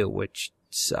then too, which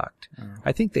sucked. Oh.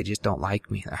 I think they just don't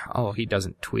like me. Oh, he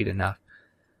doesn't tweet enough.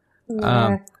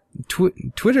 Yeah.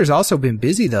 Twitter's also been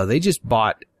busy though. They just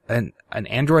bought an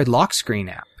Android lock screen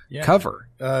app. Yeah. Cover.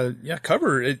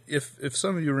 Cover. If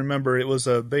some of you remember, it was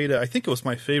a beta. I think it was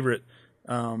my favorite.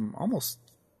 Almost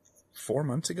 4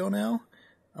 months ago now,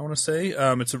 I want to say.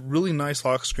 It's a really nice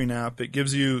lock screen app. It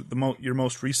gives you your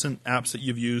most recent apps that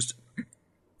you've used,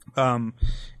 and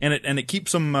it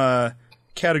keeps them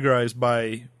categorized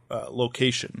by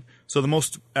location. So the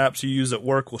most apps you use at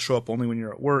work will show up only when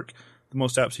you're at work. The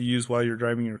most apps you use while you're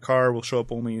driving your car will show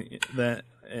up only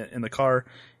in the car.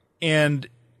 And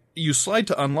you slide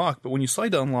to unlock, but when you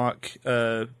slide to unlock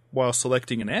while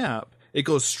selecting an app, it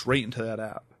goes straight into that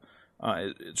app.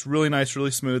 It's really nice, really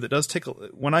smooth. It does take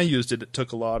when I used it, it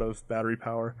took a lot of battery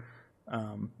power.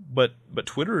 But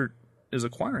Twitter is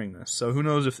acquiring this, so who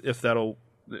knows if they'll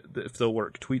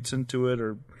work tweets into it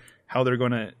or how they're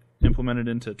going to implement it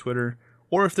into Twitter,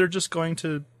 or if they're just going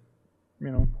to,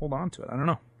 hold on to it. I don't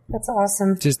know. That's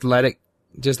awesome. Just let it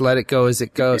go as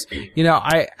it goes.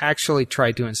 I actually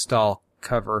tried to install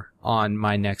Cover on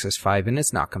my Nexus 5 and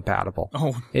it's not compatible.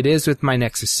 Oh. It is with my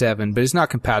Nexus 7, but it's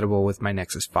not compatible with my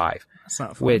Nexus 5. That's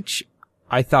not fun. Which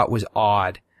I thought was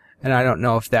odd. And I don't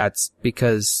know if that's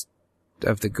because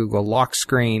of the Google lock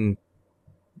screen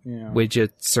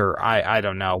widgets or I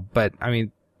don't know. But I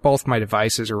mean, both my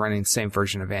devices are running the same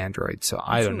version of Android, so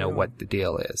I don't know what the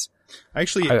deal is.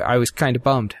 I was kind of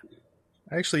bummed.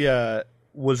 I actually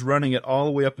was running it all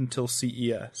the way up until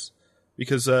CES.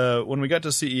 Because when we got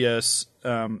to CES,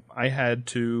 I had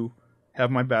to have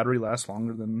my battery last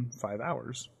longer than 5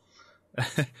 hours.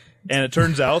 And it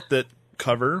turns out that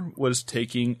Cover was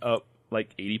taking up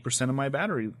like 80% of my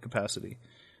battery capacity.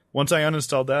 Once I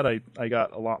uninstalled that, I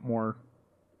got a lot more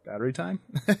battery time.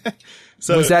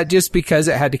 So was that just because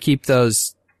it had to keep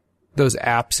those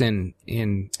apps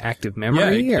in active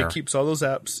memory? Yeah, it keeps all those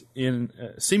apps in,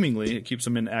 seemingly, it keeps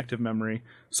them in active memory.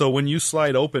 So when you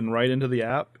slide open right into the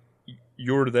app,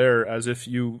 you're there as if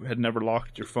you had never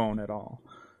locked your phone at all.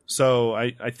 So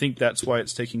I think that's why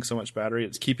it's taking so much battery.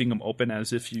 It's keeping them open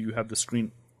as if you have the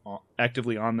screen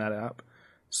actively on that app.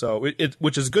 So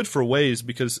which is good for Waze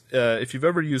because if you've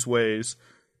ever used Waze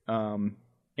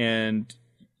and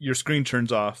your screen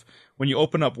turns off, when you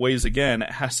open up Waze again,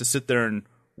 it has to sit there and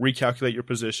recalculate your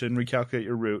position, recalculate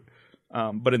your route.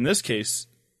 But in this case,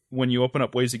 when you open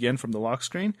up Waze again from the lock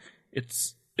screen,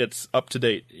 it's up to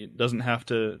date. It doesn't have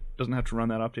to run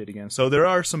that update again. So there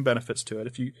are some benefits to it.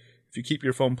 If you keep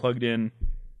your phone plugged in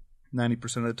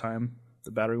 90% of the time,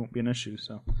 the battery won't be an issue.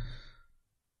 So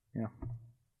yeah.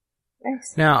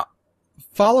 Nice. Now,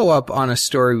 follow up on a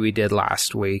story we did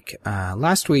last week.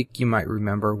 Last week, you might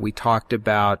remember, we talked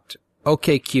about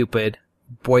OkCupid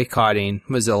boycotting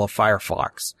Mozilla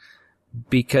Firefox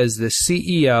because the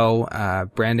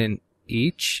CEO, Brandon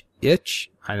Itch,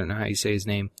 I don't know how you say his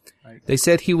name, they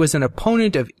said he was an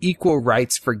opponent of equal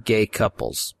rights for gay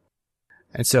couples.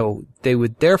 And so they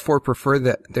would therefore prefer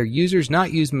that their users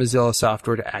not use Mozilla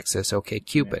software to access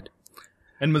OkCupid.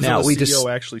 And Mozilla's CEO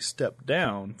actually stepped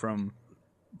down from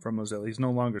Mozilla. He's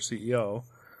no longer CEO,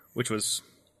 which was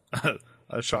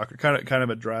a shocker. Kind of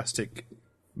a drastic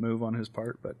move on his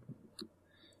part, but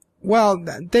well,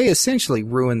 they essentially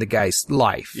ruined the guy's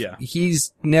life. Yeah.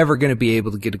 He's never going to be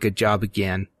able to get a good job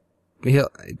again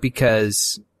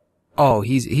because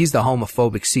he's the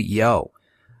homophobic CEO.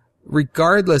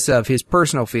 Regardless of his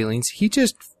personal feelings,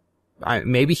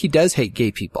 maybe he does hate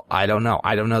gay people. I don't know.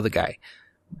 I don't know the guy.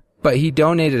 But he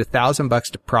donated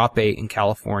 $1,000 to Prop 8 in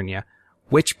California,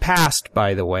 which passed,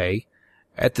 by the way,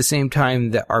 at the same time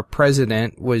that our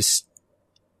president was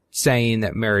saying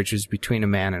that marriage was between a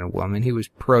man and a woman. He was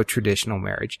pro-traditional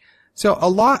marriage. So a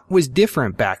lot was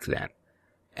different back then.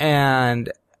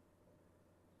 And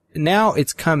now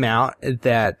it's come out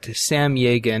that Sam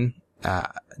Yagan,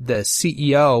 the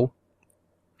CEO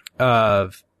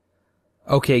of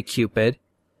OkCupid,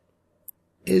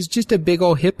 is just a big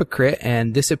old hypocrite,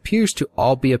 and this appears to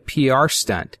all be a PR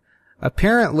stunt.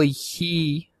 Apparently,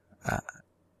 he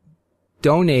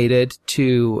donated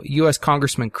to U.S.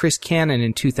 Congressman Chris Cannon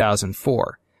in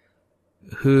 2004,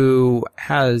 who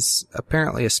has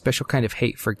apparently a special kind of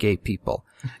hate for gay people.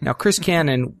 Now, Chris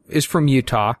Cannon is from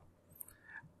Utah.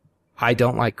 I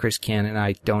don't like Chris Cannon.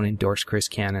 I don't endorse Chris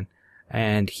Cannon.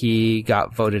 And he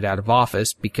got voted out of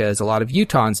office because a lot of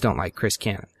Utahns don't like Chris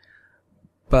Cannon.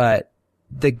 But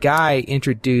the guy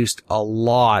introduced a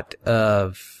lot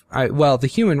of, the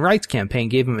Human Rights Campaign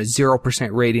gave him a 0%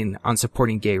 rating on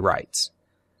supporting gay rights.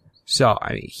 So,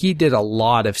 he did a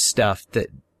lot of stuff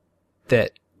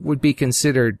that would be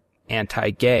considered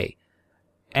anti-gay.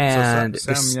 And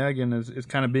so Sam Yagan is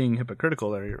kind of being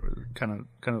hypocritical there. Kind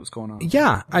of what's going on.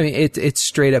 Yeah, it's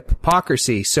straight up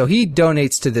hypocrisy. So he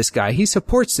donates to this guy. He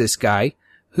supports this guy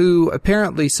who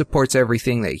apparently supports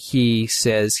everything that he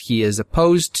says he is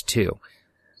opposed to.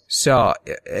 So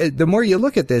the more you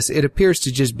look at this, it appears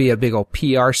to just be a big old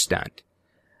PR stunt.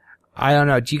 I don't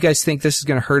know. Do you guys think this is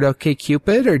going to hurt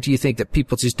OkCupid, or do you think that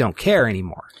people just don't care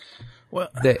anymore? Well,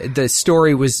 the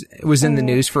story was in the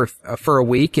news for a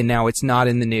week, and now it's not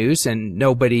in the news, and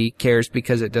nobody cares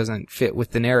because it doesn't fit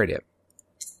with the narrative.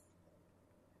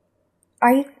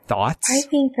 Thoughts? I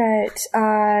think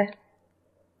that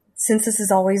since this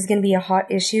is always going to be a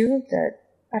hot issue,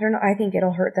 I think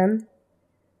it'll hurt them.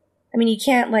 You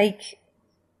can't make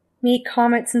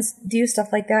comments and do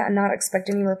stuff like that and not expect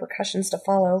any repercussions to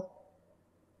follow.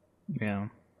 Yeah.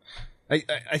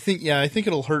 I think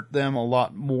it'll hurt them a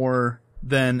lot more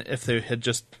than if they had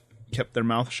just kept their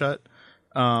mouth shut.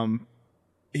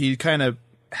 He kind of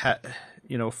had,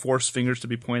 forced fingers to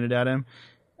be pointed at him.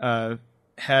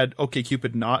 Had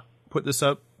OkCupid not put this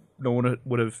up, no one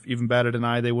would have even batted an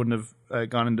eye. They wouldn't have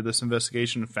gone into this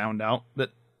investigation and found out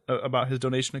that about his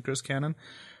donation to Chris Cannon.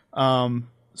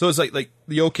 So it's like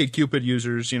the OkCupid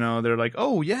users, they're like,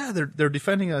 oh yeah, they're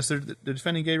defending us, they're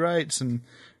defending gay rights, and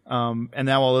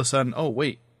now all of a sudden, oh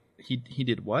wait, he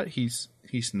did what? He's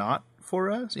not for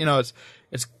us.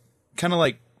 It's kind of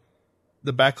like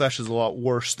the backlash is a lot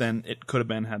worse than it could have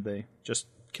been had they just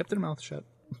kept their mouth shut.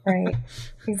 Right.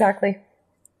 Exactly.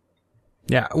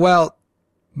 Yeah. Well,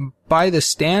 by the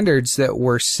standards that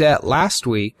were set last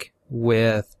week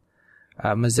with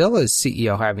Mozilla's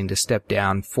CEO having to step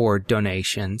down for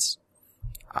donations,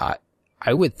 I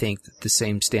would think that the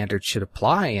same standards should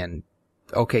apply, and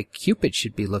OkCupid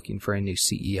should be looking for a new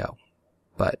CEO.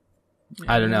 But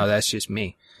I don't know. That's just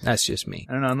me. I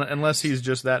don't know, unless he's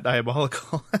just that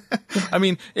diabolical.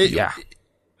 Yeah.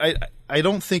 I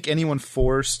don't think anyone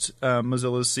forced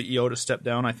Mozilla's CEO to step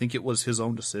down. I think it was his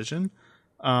own decision,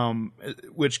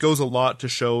 which goes a lot to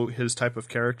show his type of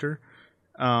character.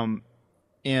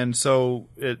 And so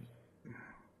it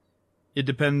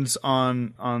depends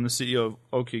on the CEO of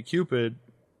OkCupid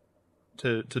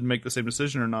to make the same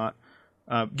decision or not.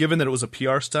 Given that it was a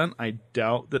PR stunt, I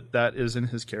doubt that is in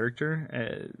his character.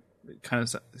 It kind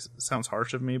of sounds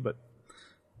harsh of me, but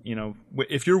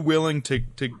if you're willing to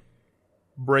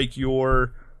break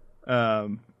your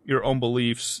own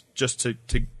beliefs just to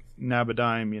nab a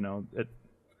dime, it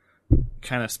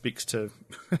kind of speaks to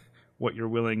what you're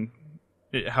willing,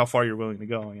 how far you're willing to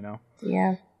go,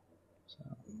 Yeah.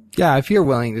 Yeah, if you're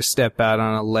willing to step out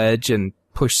on a ledge and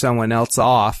push someone else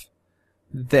off,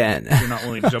 then you're not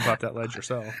willing to jump off that ledge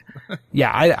yourself.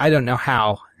 Yeah, I don't know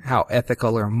how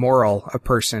ethical or moral a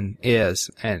person is,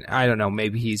 and I don't know,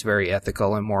 maybe he's very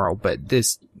ethical and moral, but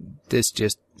this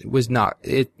just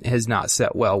it has not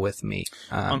set well with me.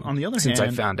 On the other since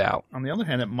hand, I found out. On the other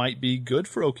hand, it might be good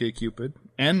for OkCupid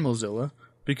and Mozilla,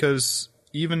 because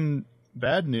even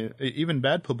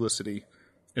bad publicity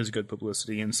is good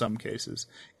publicity in some cases.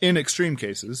 In extreme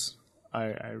cases,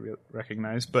 I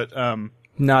recognize, but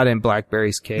not in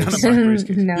BlackBerry's case. Not in BlackBerry's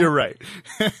case. No. You're right.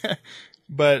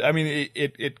 But I mean,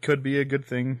 it could be a good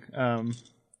thing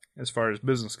as far as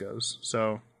business goes.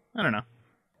 So I don't know.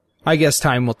 I guess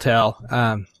time will tell.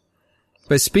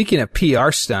 But speaking of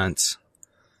PR stunts,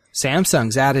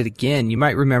 Samsung's at it again. You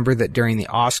might remember that during the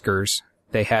Oscars,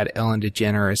 they had Ellen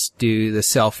DeGeneres do the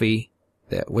selfie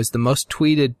that was the most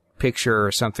tweeted picture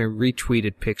or something,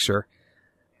 retweeted picture.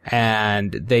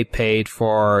 And they paid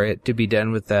for it to be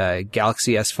done with the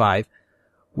Galaxy S5.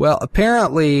 Well,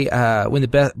 apparently, when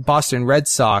the Boston Red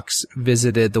Sox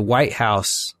visited the White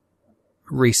House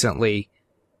recently,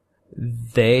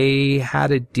 they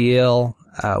had a deal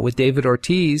with David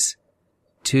Ortiz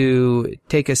to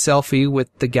take a selfie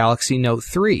with the Galaxy Note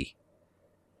 3.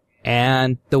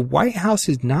 And the White House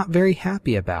is not very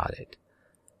happy about it.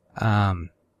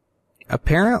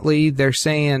 Apparently, they're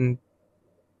saying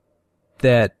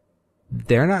that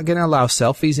they're not going to allow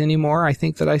selfies anymore, I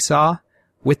think that I saw,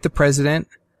 with the president.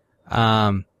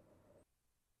 Yeah,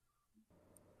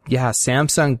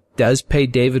 Samsung does pay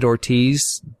David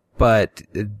Ortiz, but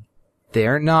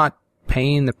they're not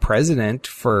paying the president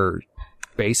for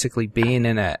basically being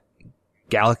in a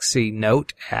Galaxy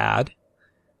Note ad.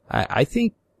 I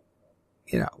think,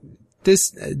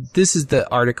 this is the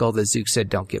article that Zook said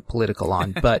don't get political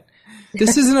on, but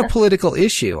this isn't a political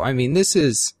issue. I mean, this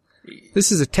is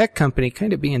a tech company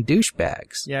kind of being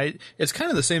douchebags. Yeah, it's kind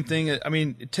of the same thing. I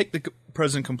mean, take the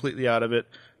president completely out of it.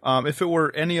 If it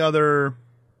were any other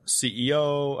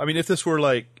CEO, I mean, if this were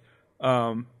like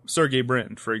Sergey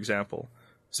Brin, for example,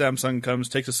 Samsung comes,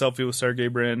 takes a selfie with Sergey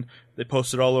Brin, they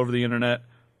post it all over the internet.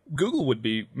 Google would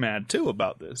be mad too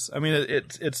about this. I mean,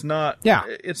 it's not. Yeah.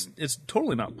 It's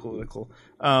totally not political.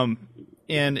 And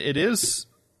it is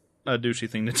a douchey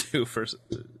thing to do for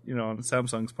on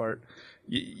Samsung's part.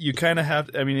 You kind of have.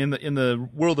 I mean, in the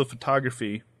world of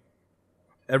photography,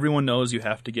 everyone knows you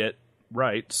have to get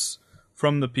rights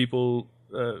from the people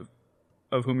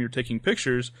of whom you're taking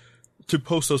pictures to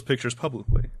post those pictures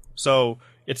publicly. So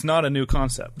it's not a new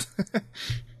concept.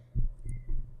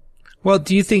 Well,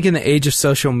 do you think in the age of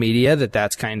social media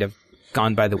that's kind of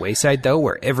gone by the wayside, though,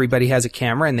 where everybody has a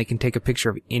camera and they can take a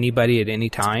picture of anybody at any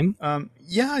time?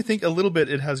 Yeah, I think a little bit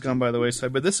it has gone by the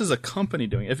wayside, but this is a company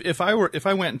doing it. If I went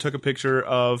and took a picture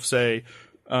of, say,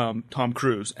 Tom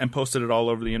Cruise and posted it all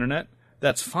over the internet,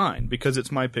 that's fine because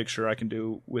it's my picture. I can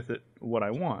do with it what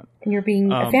I want. And you're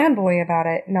being a fanboy about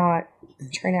it, not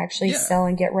trying to actually sell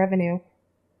and get revenue.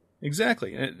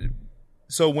 Exactly.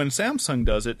 So when Samsung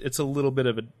does it, it's a little bit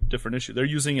of a different issue. They're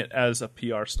using it as a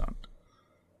PR stunt.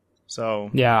 So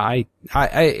yeah,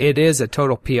 it is a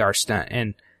total PR stunt,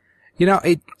 and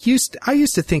I used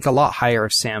to think a lot higher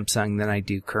of Samsung than I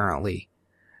do currently.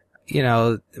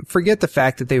 Forget the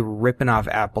fact that they were ripping off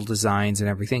Apple designs and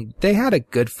everything. They had a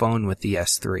good phone with the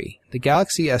S3. The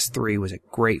Galaxy S3 was a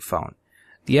great phone.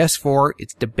 The S4,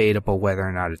 it's debatable whether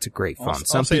or not it's a great phone.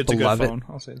 Some people love it.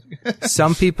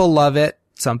 Some people love it.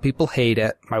 Some people hate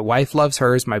it. My wife loves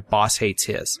hers. My boss hates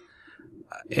his.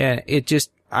 And it just,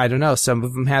 I don't know. Some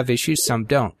of them have issues. Some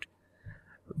don't.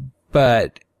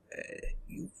 But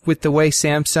with the way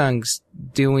Samsung's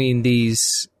doing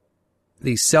these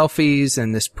selfies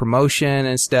and this promotion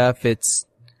and stuff,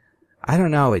 I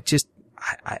don't know. It just,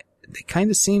 they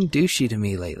kind of seem douchey to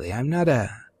me lately. I'm not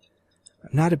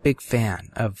a big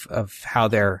fan of how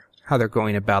they're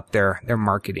going about their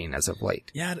marketing as of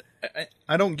late. Yeah,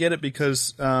 I don't get it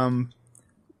because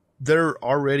they're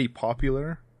already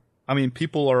popular. I mean,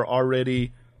 people are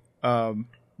already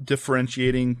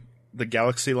differentiating the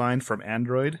Galaxy line from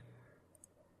Android.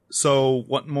 So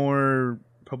what more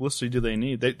publicity do they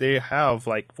need? They have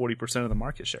like 40% of the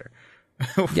market share.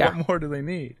 What more do they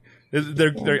need?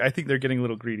 I think they're getting a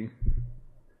little greedy.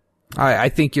 I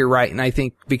think you're right, and I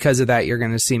think because of that, you're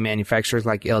going to see manufacturers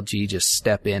like LG just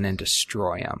step in and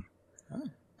destroy them. Oh.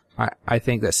 I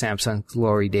think that Samsung's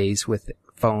glory days with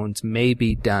phones may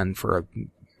be done for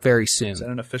very soon. Is that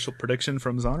an official prediction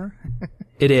from Zoner?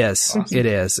 It is. Awesome. It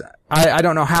is. I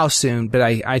don't know how soon, but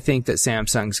I think that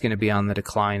Samsung's going to be on the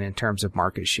decline in terms of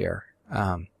market share.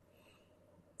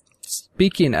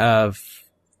 Speaking of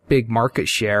big market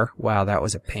share, wow, that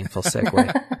was a painful segue.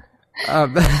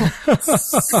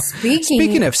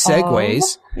 Speaking of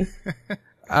segues,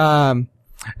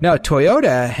 no,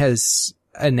 Toyota has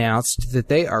announced that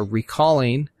they are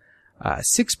recalling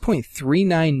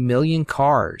 6.39 million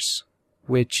cars,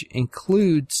 which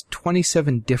includes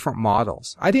 27 different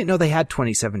models. I didn't know they had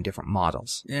 27 different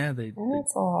models. Yeah,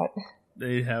 That's a lot.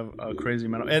 They have a crazy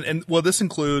amount and well, this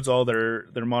includes all their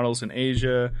models in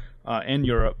Asia and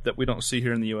Europe that we don't see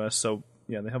here in the U.S. So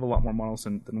yeah, they have a lot more models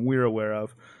than we're aware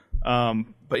of.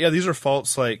 But yeah, these are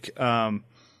faults like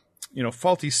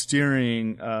faulty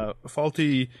steering,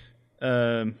 faulty.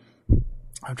 I'm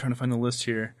trying to find the list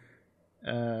here.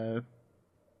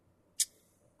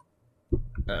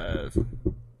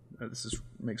 This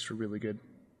makes for really good.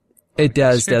 It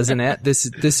does, doesn't it? This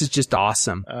is just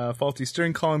awesome. Faulty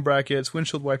steering column brackets,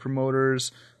 windshield wiper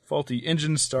motors, faulty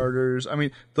engine starters. I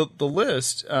mean, the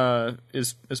list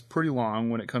is pretty long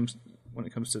when it comes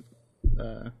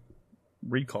to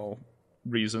recall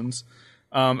reasons,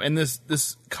 and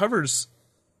this covers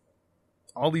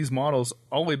all these models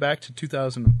all the way back to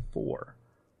 2004.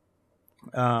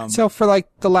 So for like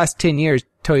the last 10 years,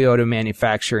 Toyota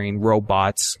manufacturing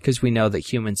robots, because we know that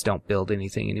humans don't build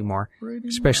anything anymore,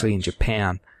 especially in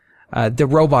Japan. The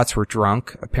robots were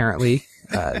drunk, apparently.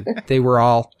 They were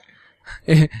all,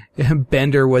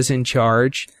 Bender was in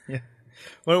charge. Yeah.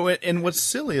 Well, and what's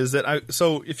silly is that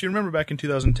so if you remember back in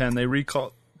 2010, they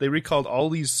recalled all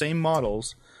these same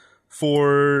models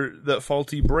for the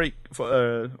faulty brake,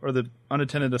 or the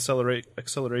unattended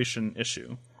acceleration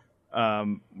issue.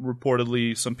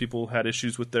 Reportedly, some people had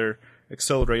issues with their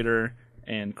accelerator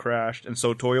and crashed, and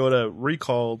so Toyota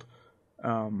recalled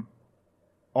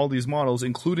all these models,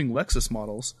 including Lexus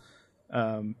models,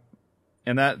 and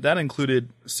that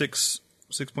included 6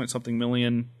 point something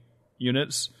million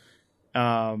units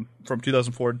from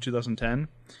 2004 to 2010,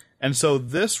 and so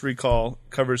this recall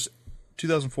covers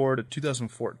 2004 to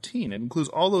 2014. It includes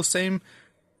all those same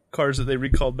cars that they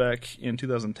recalled back in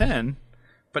 2010.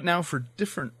 But now for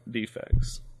different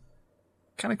defects.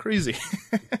 Kind of crazy.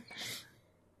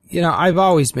 I've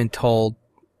always been told,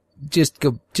 just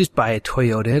buy a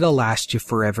Toyota. It'll last you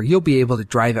forever. You'll be able to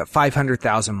drive at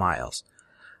 500,000 miles.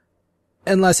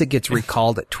 Unless it gets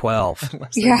recalled at 12.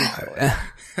 Yeah.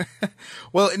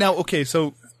 Well, now, okay,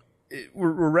 so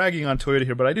we're ragging on Toyota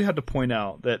here, but I do have to point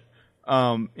out that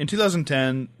in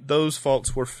 2010, those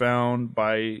faults were found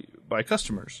by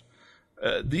customers.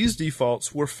 These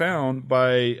defaults were found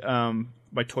by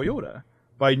Toyota.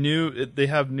 They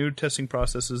have new testing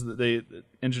processes that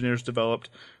engineers developed.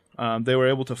 They were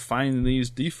able to find these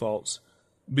defaults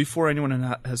before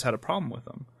anyone has had a problem with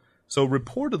them. So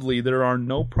reportedly, there are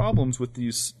no problems with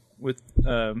these with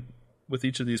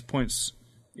each of these points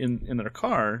in their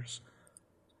cars,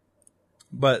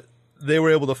 but they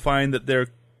were able to find that there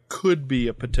could be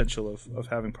a potential of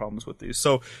having problems with these.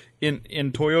 So in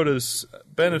Toyota's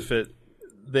benefit,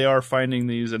 they are finding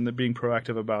these and they're being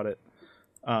proactive about it.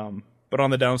 But on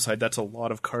the downside, that's a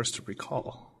lot of cars to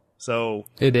recall. So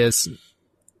it is.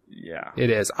 Yeah. It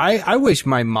is. I wish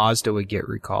my Mazda would get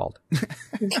recalled.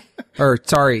 Or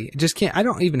sorry, just can't. I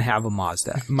don't even have a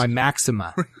Mazda. My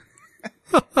Maxima.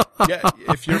 Yeah,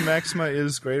 if your Maxima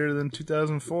is greater than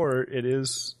 2004, it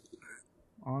is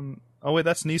on. Oh wait,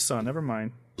 that's Nissan. Never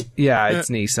mind. Yeah, it's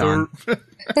Nissan.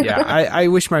 Yeah, I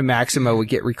wish my Maxima would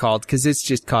get recalled because it's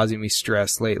just causing me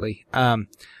stress lately.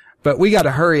 But we got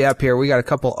to hurry up here. We got a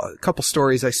couple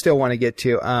stories I still want to get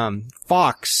to.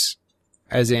 Fox,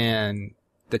 as in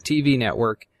the TV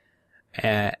network,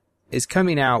 is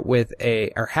coming out with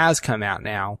has come out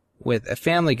now with a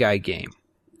Family Guy game.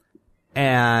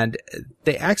 And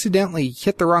they accidentally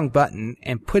hit the wrong button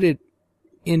and put it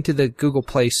into the Google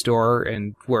Play Store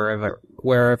and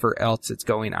wherever else it's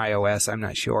going, iOS, I'm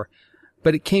not sure.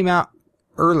 But it came out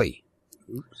early.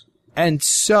 Oops. And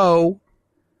so,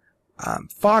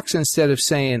 Fox, instead of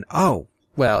saying, oh,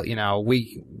 well,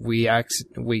 we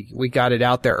got it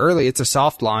out there early, it's a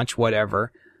soft launch,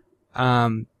 whatever.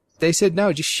 They said,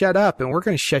 no, just shut up and we're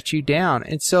going to shut you down.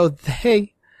 And so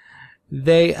they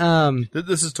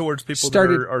this is towards people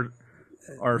that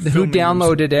are who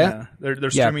downloaded it. Yeah,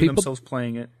 they're streaming themselves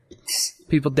playing it.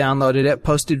 People downloaded it,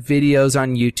 posted videos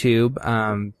on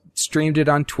YouTube, streamed it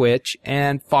on Twitch,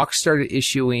 and Fox started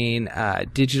issuing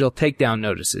digital takedown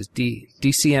notices,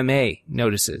 DCMA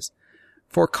notices,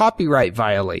 for copyright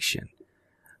violation.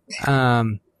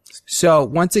 So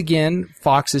once again,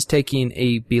 Fox is taking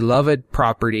a beloved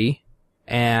property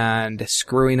and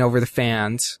screwing over the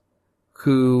fans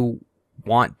who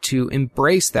want to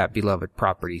embrace that beloved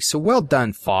property. So well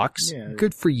done, Fox. Yeah.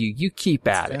 Good for you. You keep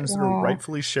at it. Fans that are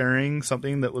rightfully sharing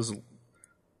something that was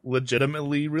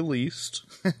legitimately released.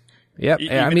 Yep.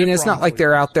 I mean, it's not like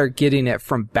they're out there getting it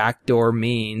from backdoor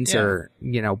means or,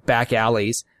 back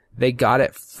alleys. They got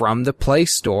it from the Play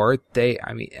Store.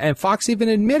 And Fox even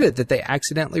admitted that they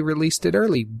accidentally released it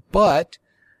early, but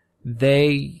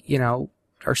they,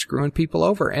 are screwing people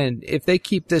over. And if they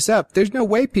keep this up, there's no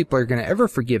way people are going to ever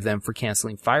forgive them for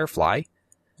canceling Firefly.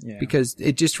 Yeah. Because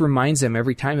it just reminds them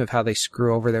every time of how they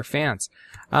screw over their fans.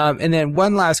 And then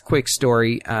one last quick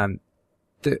story.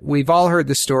 We've all heard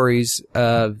the stories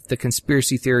of the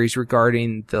conspiracy theories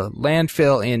regarding the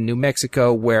landfill in New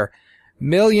Mexico where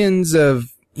millions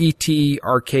of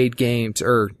Atari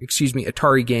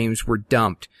games were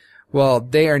dumped. Well,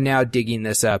 they are now digging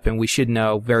this up, and we should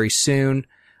know very soon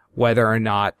whether or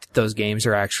not those games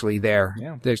are actually there.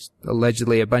 Yeah. There's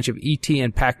allegedly a bunch of E.T.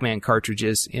 and Pac-Man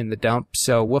cartridges in the dump,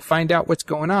 so we'll find out what's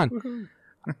going on.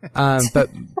 But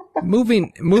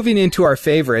moving into our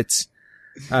favorites,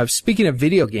 speaking of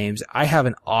video games, I have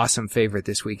an awesome favorite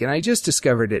this week, and I just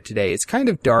discovered it today. It's kind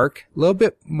of dark, a little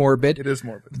bit morbid. It is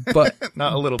morbid. But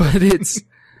not a little bit. But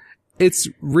it's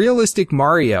Realistic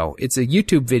Mario. It's a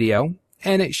YouTube video,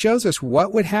 and it shows us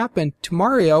what would happen to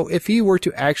Mario if he were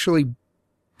to actually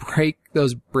break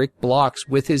those brick blocks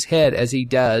with his head as he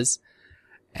does.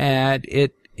 And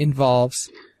it involves,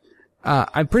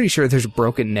 I'm pretty sure there's a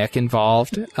broken neck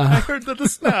involved. I heard that the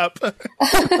snap.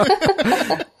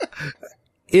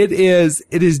 It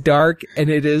is dark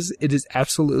and it is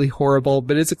absolutely horrible,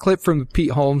 but it's a clip from the Pete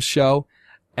Holmes show.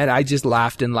 And I just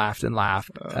laughed and laughed and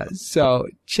laughed. So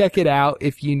check it out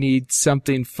if you need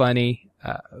something funny.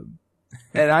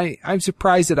 And I'm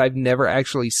surprised that I've never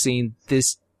actually seen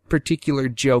this particular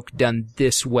joke done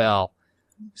this well.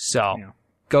 So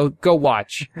go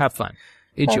watch. Have fun.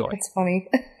 Enjoy. It's funny.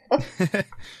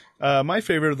 My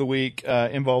favorite of the week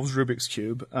involves Rubik's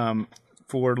Cube.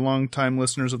 For long-time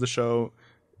listeners of the show,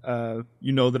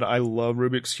 you know that I love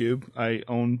Rubik's Cube. I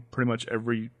own pretty much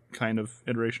every kind of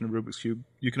iteration of Rubik's Cube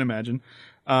you can imagine,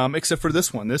 except for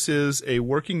this one. This is a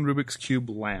working Rubik's Cube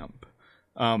lamp.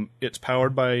 It's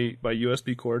powered by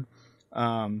USB cord.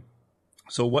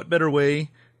 So what better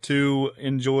way to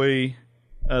enjoy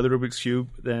the Rubik's Cube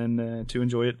than to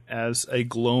enjoy it as a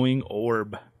glowing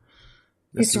orb?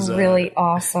 It's really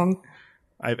awesome.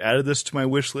 I've added this to my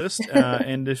wish list,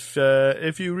 and if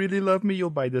you really love me,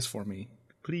 you'll buy this for me,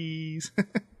 please.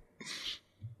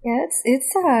 Yeah,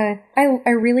 I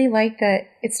really like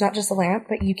that it's not just a lamp,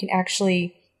 but you can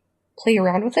actually play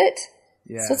around with it.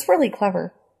 Yeah. So it's really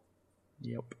clever.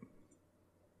 Yep.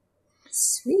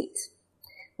 Sweet.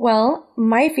 Well,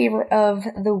 my favorite of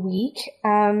the week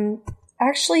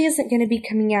actually isn't going to be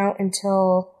coming out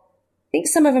until, I think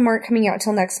some of them aren't coming out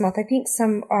until next month. I think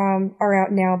some are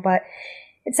out now, but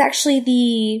it's actually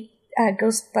the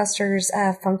Ghostbusters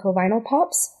Funko Vinyl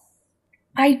Pops.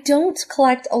 I don't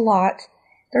collect a lot.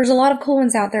 There's a lot of cool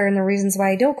ones out there, and the reasons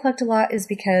why I don't collect a lot is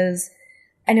because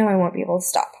I know I won't be able to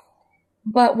stop.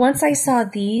 But once I saw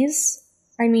these,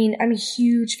 I mean, I'm a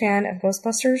huge fan of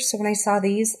Ghostbusters, so when I saw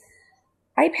these,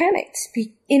 I panicked.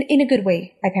 In a good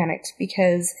way, I panicked,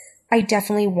 because I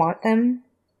definitely want them.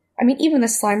 I mean, even the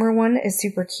Slimer one is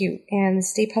super cute, and the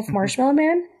Stay Puft Marshmallow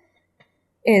Man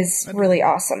is really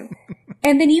awesome.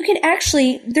 And then you can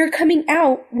actually, they're coming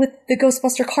out with the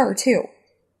Ghostbuster car, too.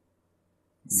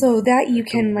 So that you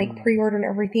can, like, pre-order and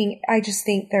everything. I just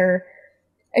think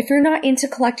if you're not into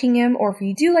collecting them, or if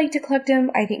you do like to collect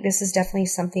them, I think this is definitely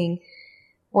something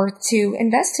worth to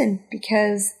invest in,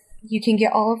 because you can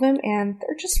get all of them, and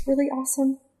they're just really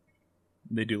awesome.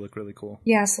 They do look really cool.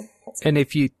 Yeah. So and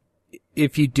if you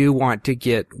do want to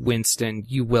get Winston,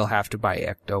 you will have to buy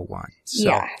Ecto one. So,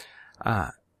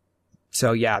 yeah.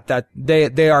 So yeah, that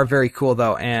they are very cool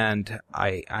though, and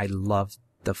I love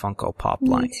the Funko Pop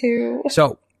line. Me too.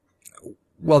 So,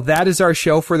 well, that is our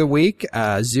show for the week.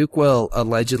 Zook will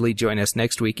allegedly join us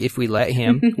next week if we let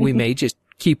him. We may just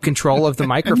keep control of the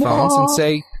microphones and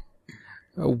say,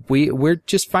 we're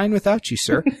just fine without you,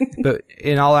 sir. But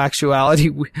in all actuality,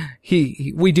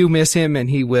 we do miss him, and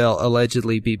he will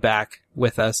allegedly be back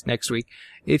with us next week.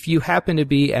 If you happen to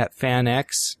be at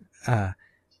FanX,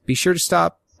 be sure to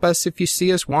stop us if you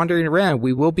see us wandering around.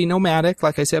 We will be nomadic,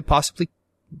 like I said, possibly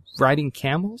riding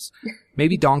camels,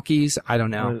 maybe donkeys. I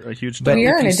don't know. A huge but we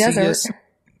are in a desert.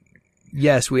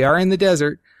 Yes, we are in the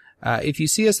desert. If you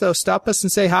see us, though, stop us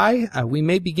and say hi. We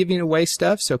may be giving away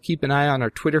stuff, so keep an eye on our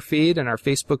Twitter feed and our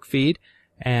Facebook feed,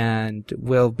 and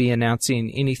we'll be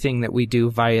announcing anything that we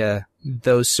do via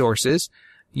those sources.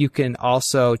 You can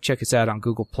also check us out on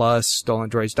Google+,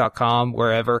 StolenDroids.com,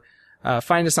 wherever.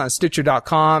 Find us on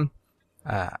Stitcher.com,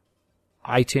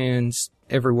 iTunes,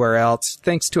 everywhere else.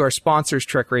 Thanks to our sponsors,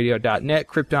 TrekRadio.net,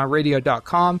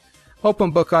 KryptonRadio.com,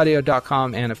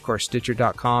 OpenBookAudio.com, and of course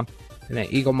Stitcher.com. And then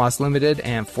Eagle Moss Limited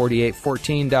and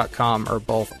 4814.com are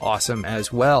both awesome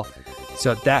as well.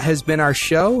 So that has been our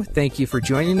show. Thank you for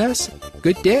joining us.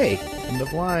 Good day. End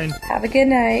of line. Have a good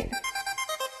night.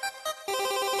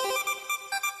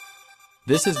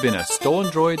 This has been a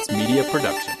Stolen Droids Media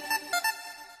Production.